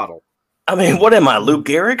 3D model. I mean, what am I, Luke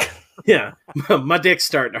Gehrig? Yeah, my dick's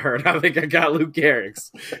starting to hurt. I think I got Luke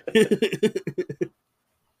Gehrig's.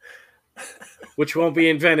 Which won't be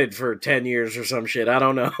invented for 10 years or some shit. I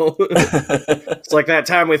don't know. It's like that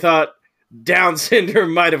time we thought Down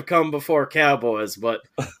syndrome might have come before cowboys, but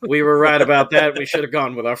we were right about that. We should have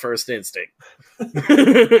gone with our first instinct.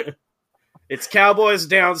 It's cowboys,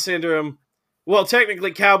 Down syndrome. Well,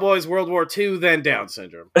 technically cowboys, World War II, then Down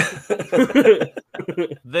syndrome.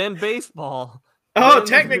 Then baseball. Oh,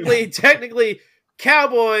 technically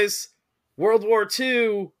cowboys, World War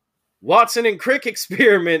II, Watson and Crick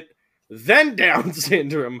experiment, then Down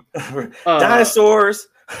syndrome. Dinosaurs,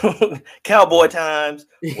 Cowboy times.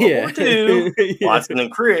 World Yeah. War II. Yeah. Watson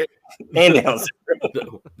and Crick. And Down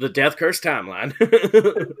syndrome. The Death Curse timeline.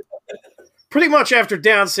 Pretty much after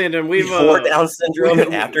Down syndrome, we've Before Down syndrome and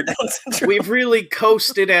we- after Down syndrome. we've really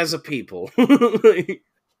coasted as a people. We're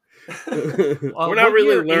not what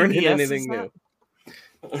really year learning ABS anything is new.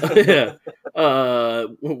 Yeah.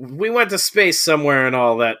 We went to space somewhere and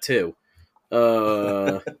all that too.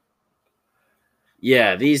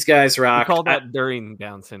 Yeah, these guys We rock. call that during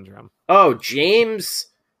Down syndrome. Oh, James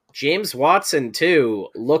Watson too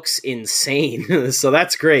looks insane. So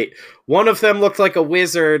that's great. One of them looked like a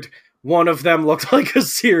wizard. One of them looked like a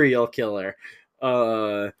serial killer.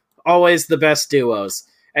 Always the best duos.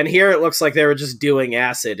 And here it looks like they were just doing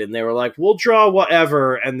acid, and they were like, "We'll draw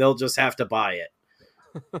whatever, and they'll just have to buy it."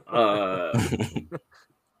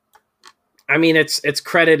 I mean, it's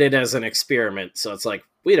credited as an experiment, so it's like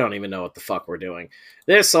we don't even know what the fuck we're doing.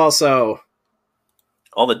 This also.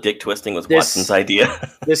 All the dick twisting was Watson's idea.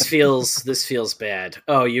 This feels bad.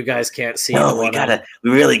 Oh, you guys can't see the No, one.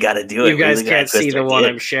 we really gotta do it. You guys We really gotta can't see twist the our one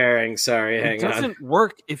dick. I'm sharing. Sorry, It hang on. doesn't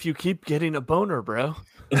work if you keep getting a boner, bro.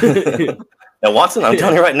 Now, Watson, I'm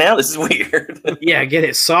telling you right now, this is weird. Yeah, get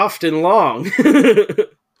it soft and long.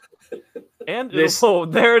 And This- oh,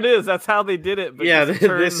 there it is. That's how they did it. But Yeah, just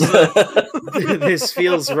this- turns- This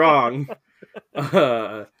feels wrong.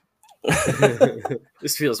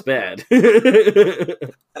 This feels bad. I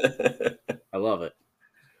love it.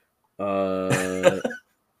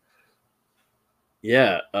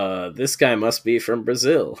 Yeah, this guy must be from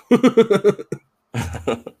Brazil.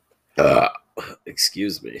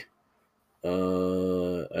 Excuse me.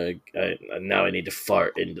 I now I need to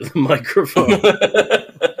fart into the microphone.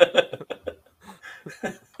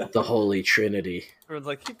 The Holy Trinity. Everyone's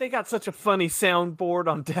like, they got such a funny soundboard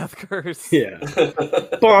on Death Curse. Yeah.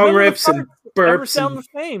 Bong None of rips the and Never burps. sound And, the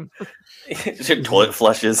same. Just your toilet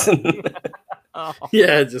flushes. Oh.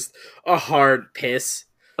 yeah, just a hard piss.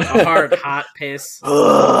 A hard hot piss. You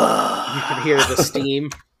can hear the steam.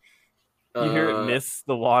 You hear it miss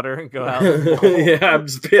the water and go out. Yeah, I'm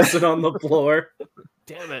just pissing on the floor.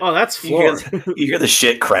 Damn it. Oh, that's You hear, floor. you hear the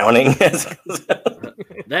shit crowning.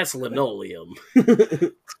 That's linoleum.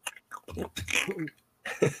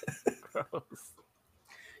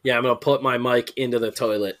 Yeah, I'm gonna put my mic into the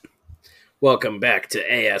toilet. Welcome back to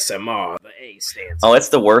ASMR. The A stands. Oh, it's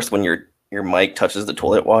the worst when your mic touches the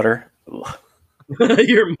toilet water. Ugh.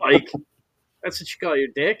 Your mic. That's what you call your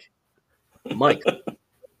dick? Mike.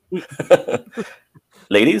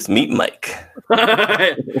 Ladies, meet Mike.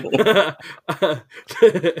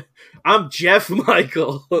 I'm Jeff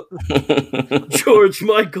Michael. George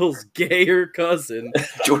Michael's gayer cousin.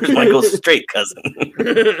 George Michael's straight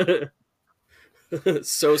cousin.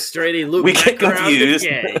 So straight he looped We get back around to confused.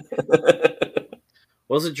 gay.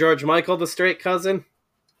 Wasn't George Michael the straight cousin?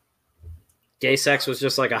 Gay sex was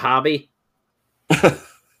just like a hobby?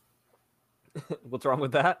 What's wrong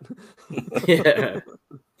with that? Yeah.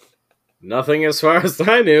 Nothing as far as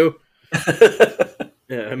I knew.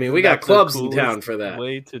 Yeah, I mean, we got That's the clubs in coolest town for that.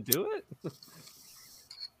 Way to do it?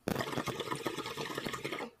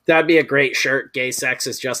 That'd be a great shirt. Gay sex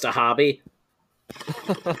is just a hobby.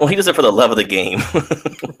 Well, he does it for the love of the game.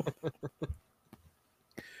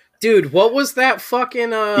 Dude, what was that fucking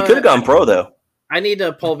He could have gone pro though. I need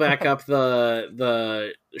to pull back up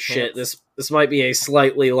the shit. This might be a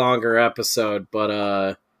slightly longer episode,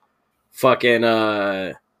 but fucking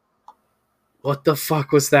what the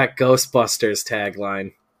fuck was that Ghostbusters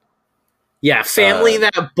tagline? Yeah, family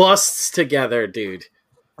that busts together, dude.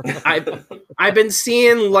 I've been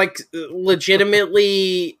seeing like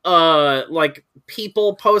legitimately like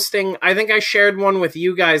people posting. I think I shared one with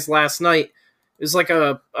you guys last night. It was like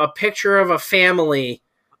a picture of a family,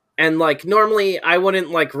 and like normally I wouldn't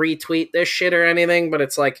like retweet this shit or anything, but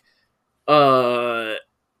it's like a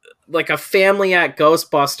family at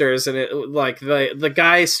Ghostbusters, and it like the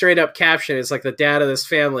guy straight up caption is like the dad of this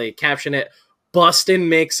family caption it, "Bustin'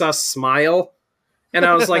 makes us smile," and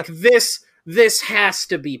I was like, this has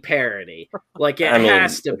to be parody. Like it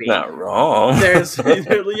has to be. Not wrong.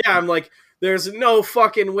 I'm like, there's no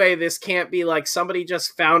fucking way this can't be like somebody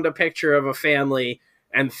just found a picture of a family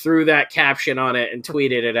and threw that caption on it and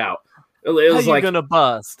tweeted it out. It How was you like, gonna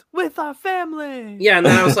bust with our family? yeah, and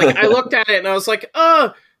then I was like, I looked at it and I was like,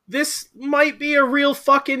 this might be a real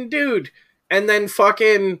fucking dude. And then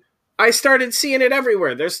fucking, I started seeing it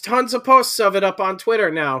everywhere. There's tons of posts of it up on Twitter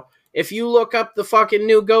now. If you look up the fucking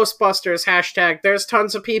new Ghostbusters hashtag, there's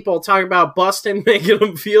tons of people talking about busting, making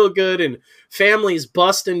them feel good, and families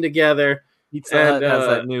busting together. Pizza Hut And, has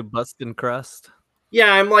that new bustin' crust.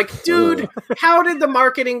 Yeah, I'm like, dude, how did the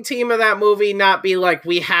marketing team of that movie not be like,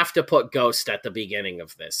 we have to put Ghost at the beginning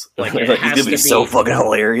of this? Like, it He's has gonna to be so fucking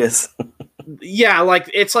hilarious. Yeah, like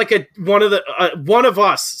it's like one of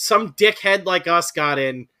us, some dickhead like us got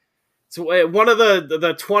in. So one of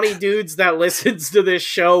the 20 dudes that listens to this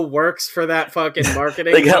show works for that fucking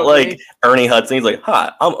marketing. They got company. like Ernie Hudson. He's like,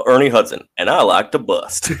 "Hi, I'm Ernie Hudson, and I like to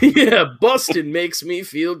bust." Yeah, busting makes me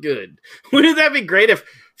feel good. Wouldn't that be great if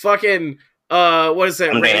fucking what is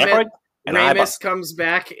it? Ramis comes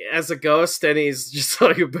back as a ghost and he's just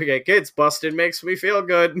like, "Okay, kids, busting makes me feel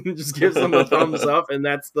good," and just gives them a thumbs up, and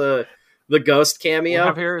that's the ghost cameo. We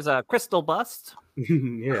have here is a crystal bust.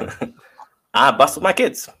 Yeah, I busted my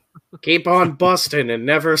kids. keep on busting and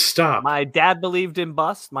never stop. My dad believed in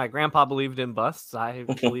busts. My grandpa believed in busts. I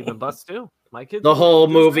believe in busts too. My kids. The whole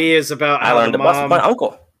movie is about I how learned the to bust with my mom,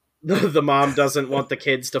 uncle. the mom doesn't want the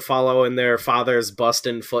kids to follow in their father's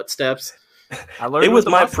busting footsteps. It was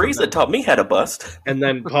my priest that taught me how to bust. And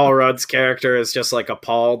then Paul Rudd's character is just like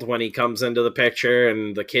appalled when he comes into the picture,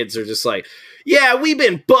 and the kids are just like, "Yeah, we've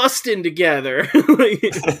been busting together."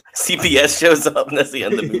 CPS shows up, and that's the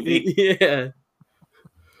end of the movie. Yeah.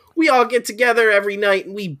 We all get together every night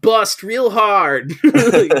and we bust real hard. We go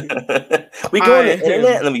on the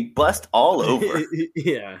internet and then we bust all over.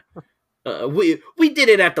 Yeah. We did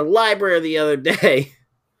it at the library the other day.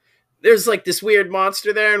 There's like this weird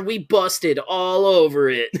monster there and we busted all over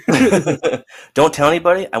it. Don't tell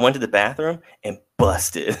anybody. I went to the bathroom and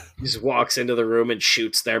busted. He just walks into the room and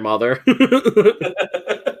shoots their mother.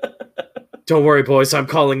 Don't worry, boys. I'm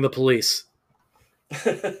calling the police.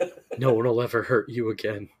 No one will ever hurt you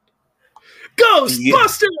again.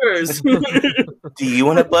 Ghostbusters! Do you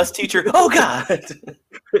want to bust, teacher? Oh, God!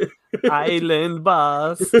 Island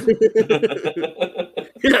bus.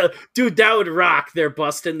 Yeah, dude, that would rock. They're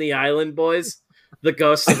busting the island, boys. The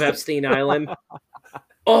ghosts of Epstein Island.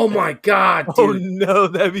 Oh my god, dude. Oh no,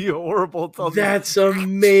 that'd be horrible. That's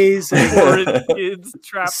amazing. Foreign kids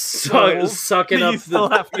trapped sucking up the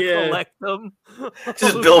have to collect them.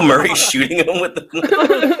 Just Bill Murray shooting them with the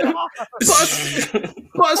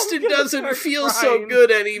Busted doesn't feel so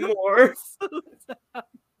good anymore.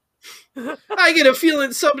 I get a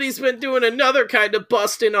feeling somebody's been doing another kind of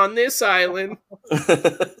busting on this island.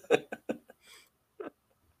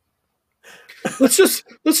 Let's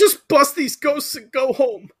just bust these ghosts and go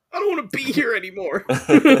home. I don't want to be here anymore.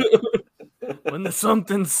 When there's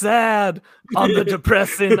something sad on the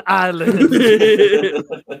depressing island.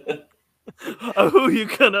 Who you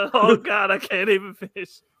gonna? Oh God, I can't even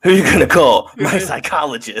finish. Who are you gonna call? My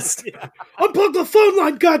psychologist. Yeah. Unplug the phone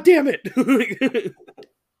line, goddammit!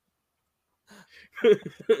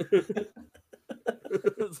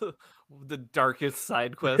 The darkest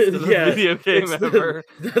side quest of a video game ever.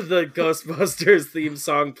 The Ghostbusters theme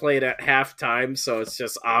song played at halftime, so it's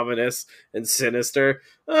just ominous and sinister.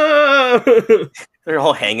 They're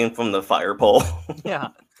all hanging from the fire pole. Yeah,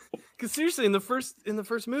 because seriously, in the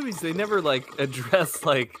first movies, they never like address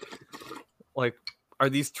like are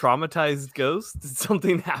these traumatized ghosts? Did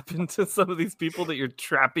something happen to some of these people that you're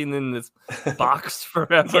trapping in this box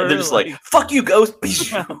forever? Yeah, they're just like, fuck you, ghost.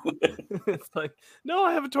 Yeah. It's like, no,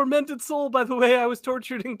 I have a tormented soul, by the way. I was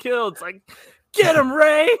tortured and killed. It's like, get him,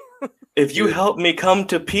 Ray! If you help me come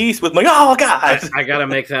to peace with my... Oh, God! I gotta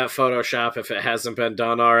make that Photoshop if it hasn't been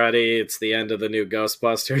done already. It's the end of the new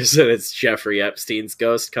Ghostbusters, and it's Jeffrey Epstein's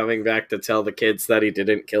ghost coming back to tell the kids that he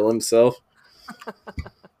didn't kill himself.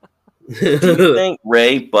 Do you think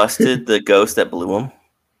Ray busted the ghost that blew him?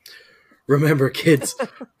 Remember, kids.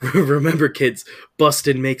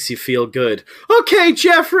 Bustin' makes you feel good. Okay,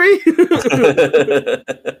 Jeffrey!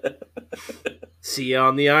 See you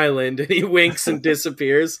on the island. And he winks and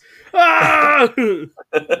disappears. Ah! Who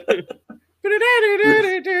are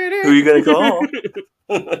you going to call?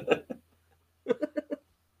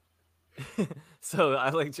 So I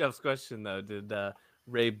like Jeff's question, though. Did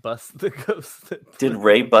Ray bust the ghost? Did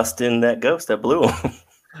Ray bust in that ghost that blew him?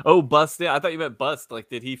 Oh, bust it. I thought you meant bust. Like,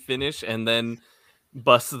 did he finish and then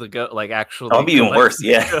bust the ghost? Like, actually. That'll be even worse,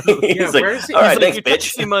 yeah. He's like, all right, thanks,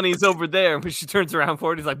 bitch. Your money's over there. And when she turns around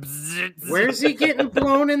for it, he's like, bzz, bzz. Where's he getting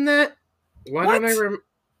blown in that? Why don't I remember?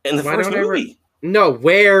 In the first movie. No,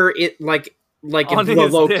 where it, like in the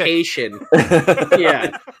location.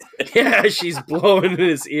 Yeah. Yeah, she's blowing in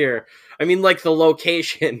his ear. I mean, like the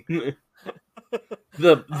location.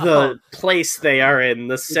 The place they are in,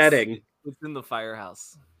 the setting. It's in the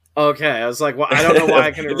firehouse. Okay, I was like, well, I don't know why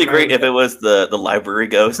I can remember. It'd be great if it was the library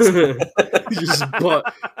ghost. Just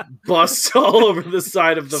busts all over the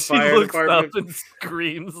side of the fire looks department. up and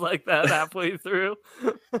screams like that halfway through.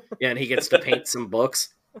 Yeah, and he gets to paint some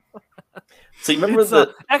books. So you remember It's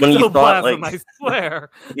when you thought ectoplasm, like I swear.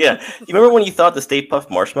 yeah, you remember when you thought the Stay Puft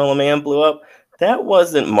Marshmallow Man blew up? That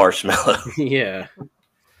wasn't Marshmallow. Yeah.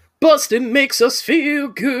 Bustin' makes us feel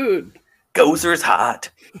good. Gozer's hot.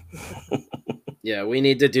 Yeah, we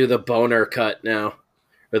need to do the boner cut now.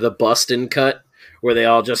 Or the Bustin' cut, where they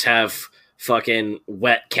all just have fucking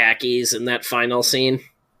wet khakis in that final scene.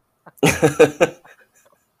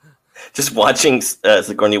 Just watching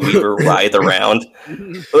Sigourney Weaver writhe around.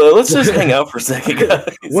 Let's just hang out for a second,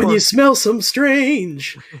 guys. When you smell some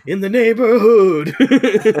strange in the neighborhood.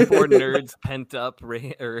 Poor nerds pent up,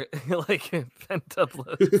 or like pent up.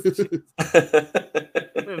 I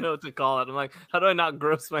don't know what to call it. I'm like, how do I not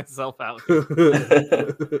gross myself out?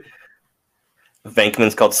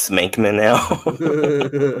 Venkman's called Smankman now.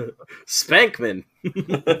 Spankman.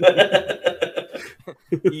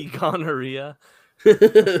 Egonorrhea.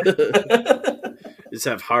 Just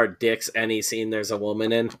have hard dicks any scene there's a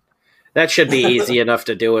woman in. That should be easy enough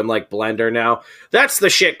to do in like Blender now. That's the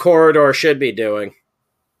shit Corridor should be doing.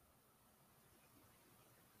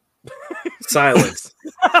 Silence.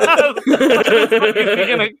 You're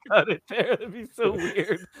gonna cut it there. That'd be so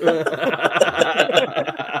weird.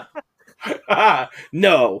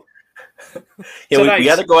 No. Yeah, we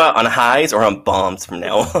got to go out on highs or on bombs from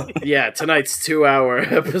now on. Yeah, tonight's 2-hour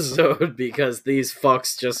episode because these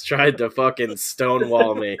fucks just tried to fucking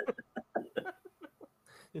stonewall me.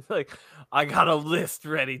 It's like, I got a list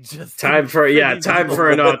ready. Just time for an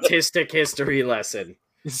autistic history lesson.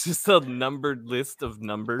 It's just a numbered list of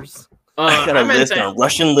numbers. I got a list on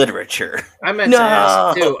Russian literature. I meant to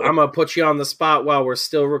ask too. I'm gonna put you on the spot while we're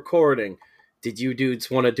still recording. Did you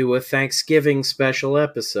dudes want to do a Thanksgiving special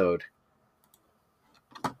episode?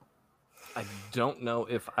 I don't know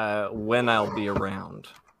if when I'll be around.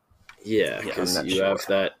 Yeah, because you have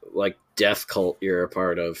that like death cult you're a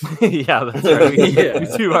part of. Yeah, that's right. We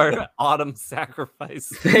do our autumn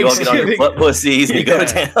sacrifice. You all get on your butt pussies and you go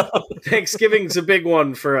down. Thanksgiving's a big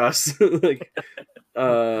one for us.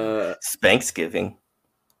 Spanksgiving.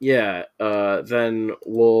 Yeah, then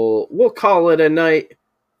we'll call it a night.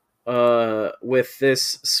 With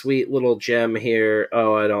this sweet little gem here.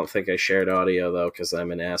 Oh, I don't think I shared audio though because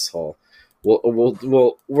I'm an asshole.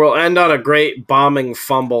 We'll end on a great bombing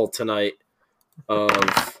fumble tonight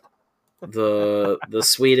of the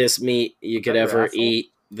sweetest meat you could ever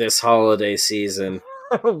eat this holiday season.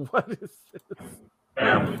 What is this?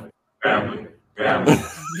 Family.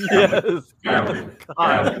 Yes.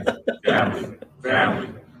 God.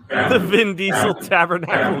 The Vin Diesel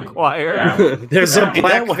Tabernacle Choir. There's a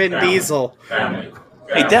black Vin Diesel. Hey,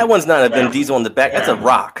 that one's not a Vin Diesel in the back. That's a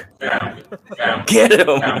rock. Get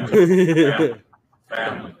him.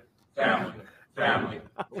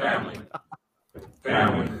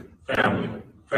 Family.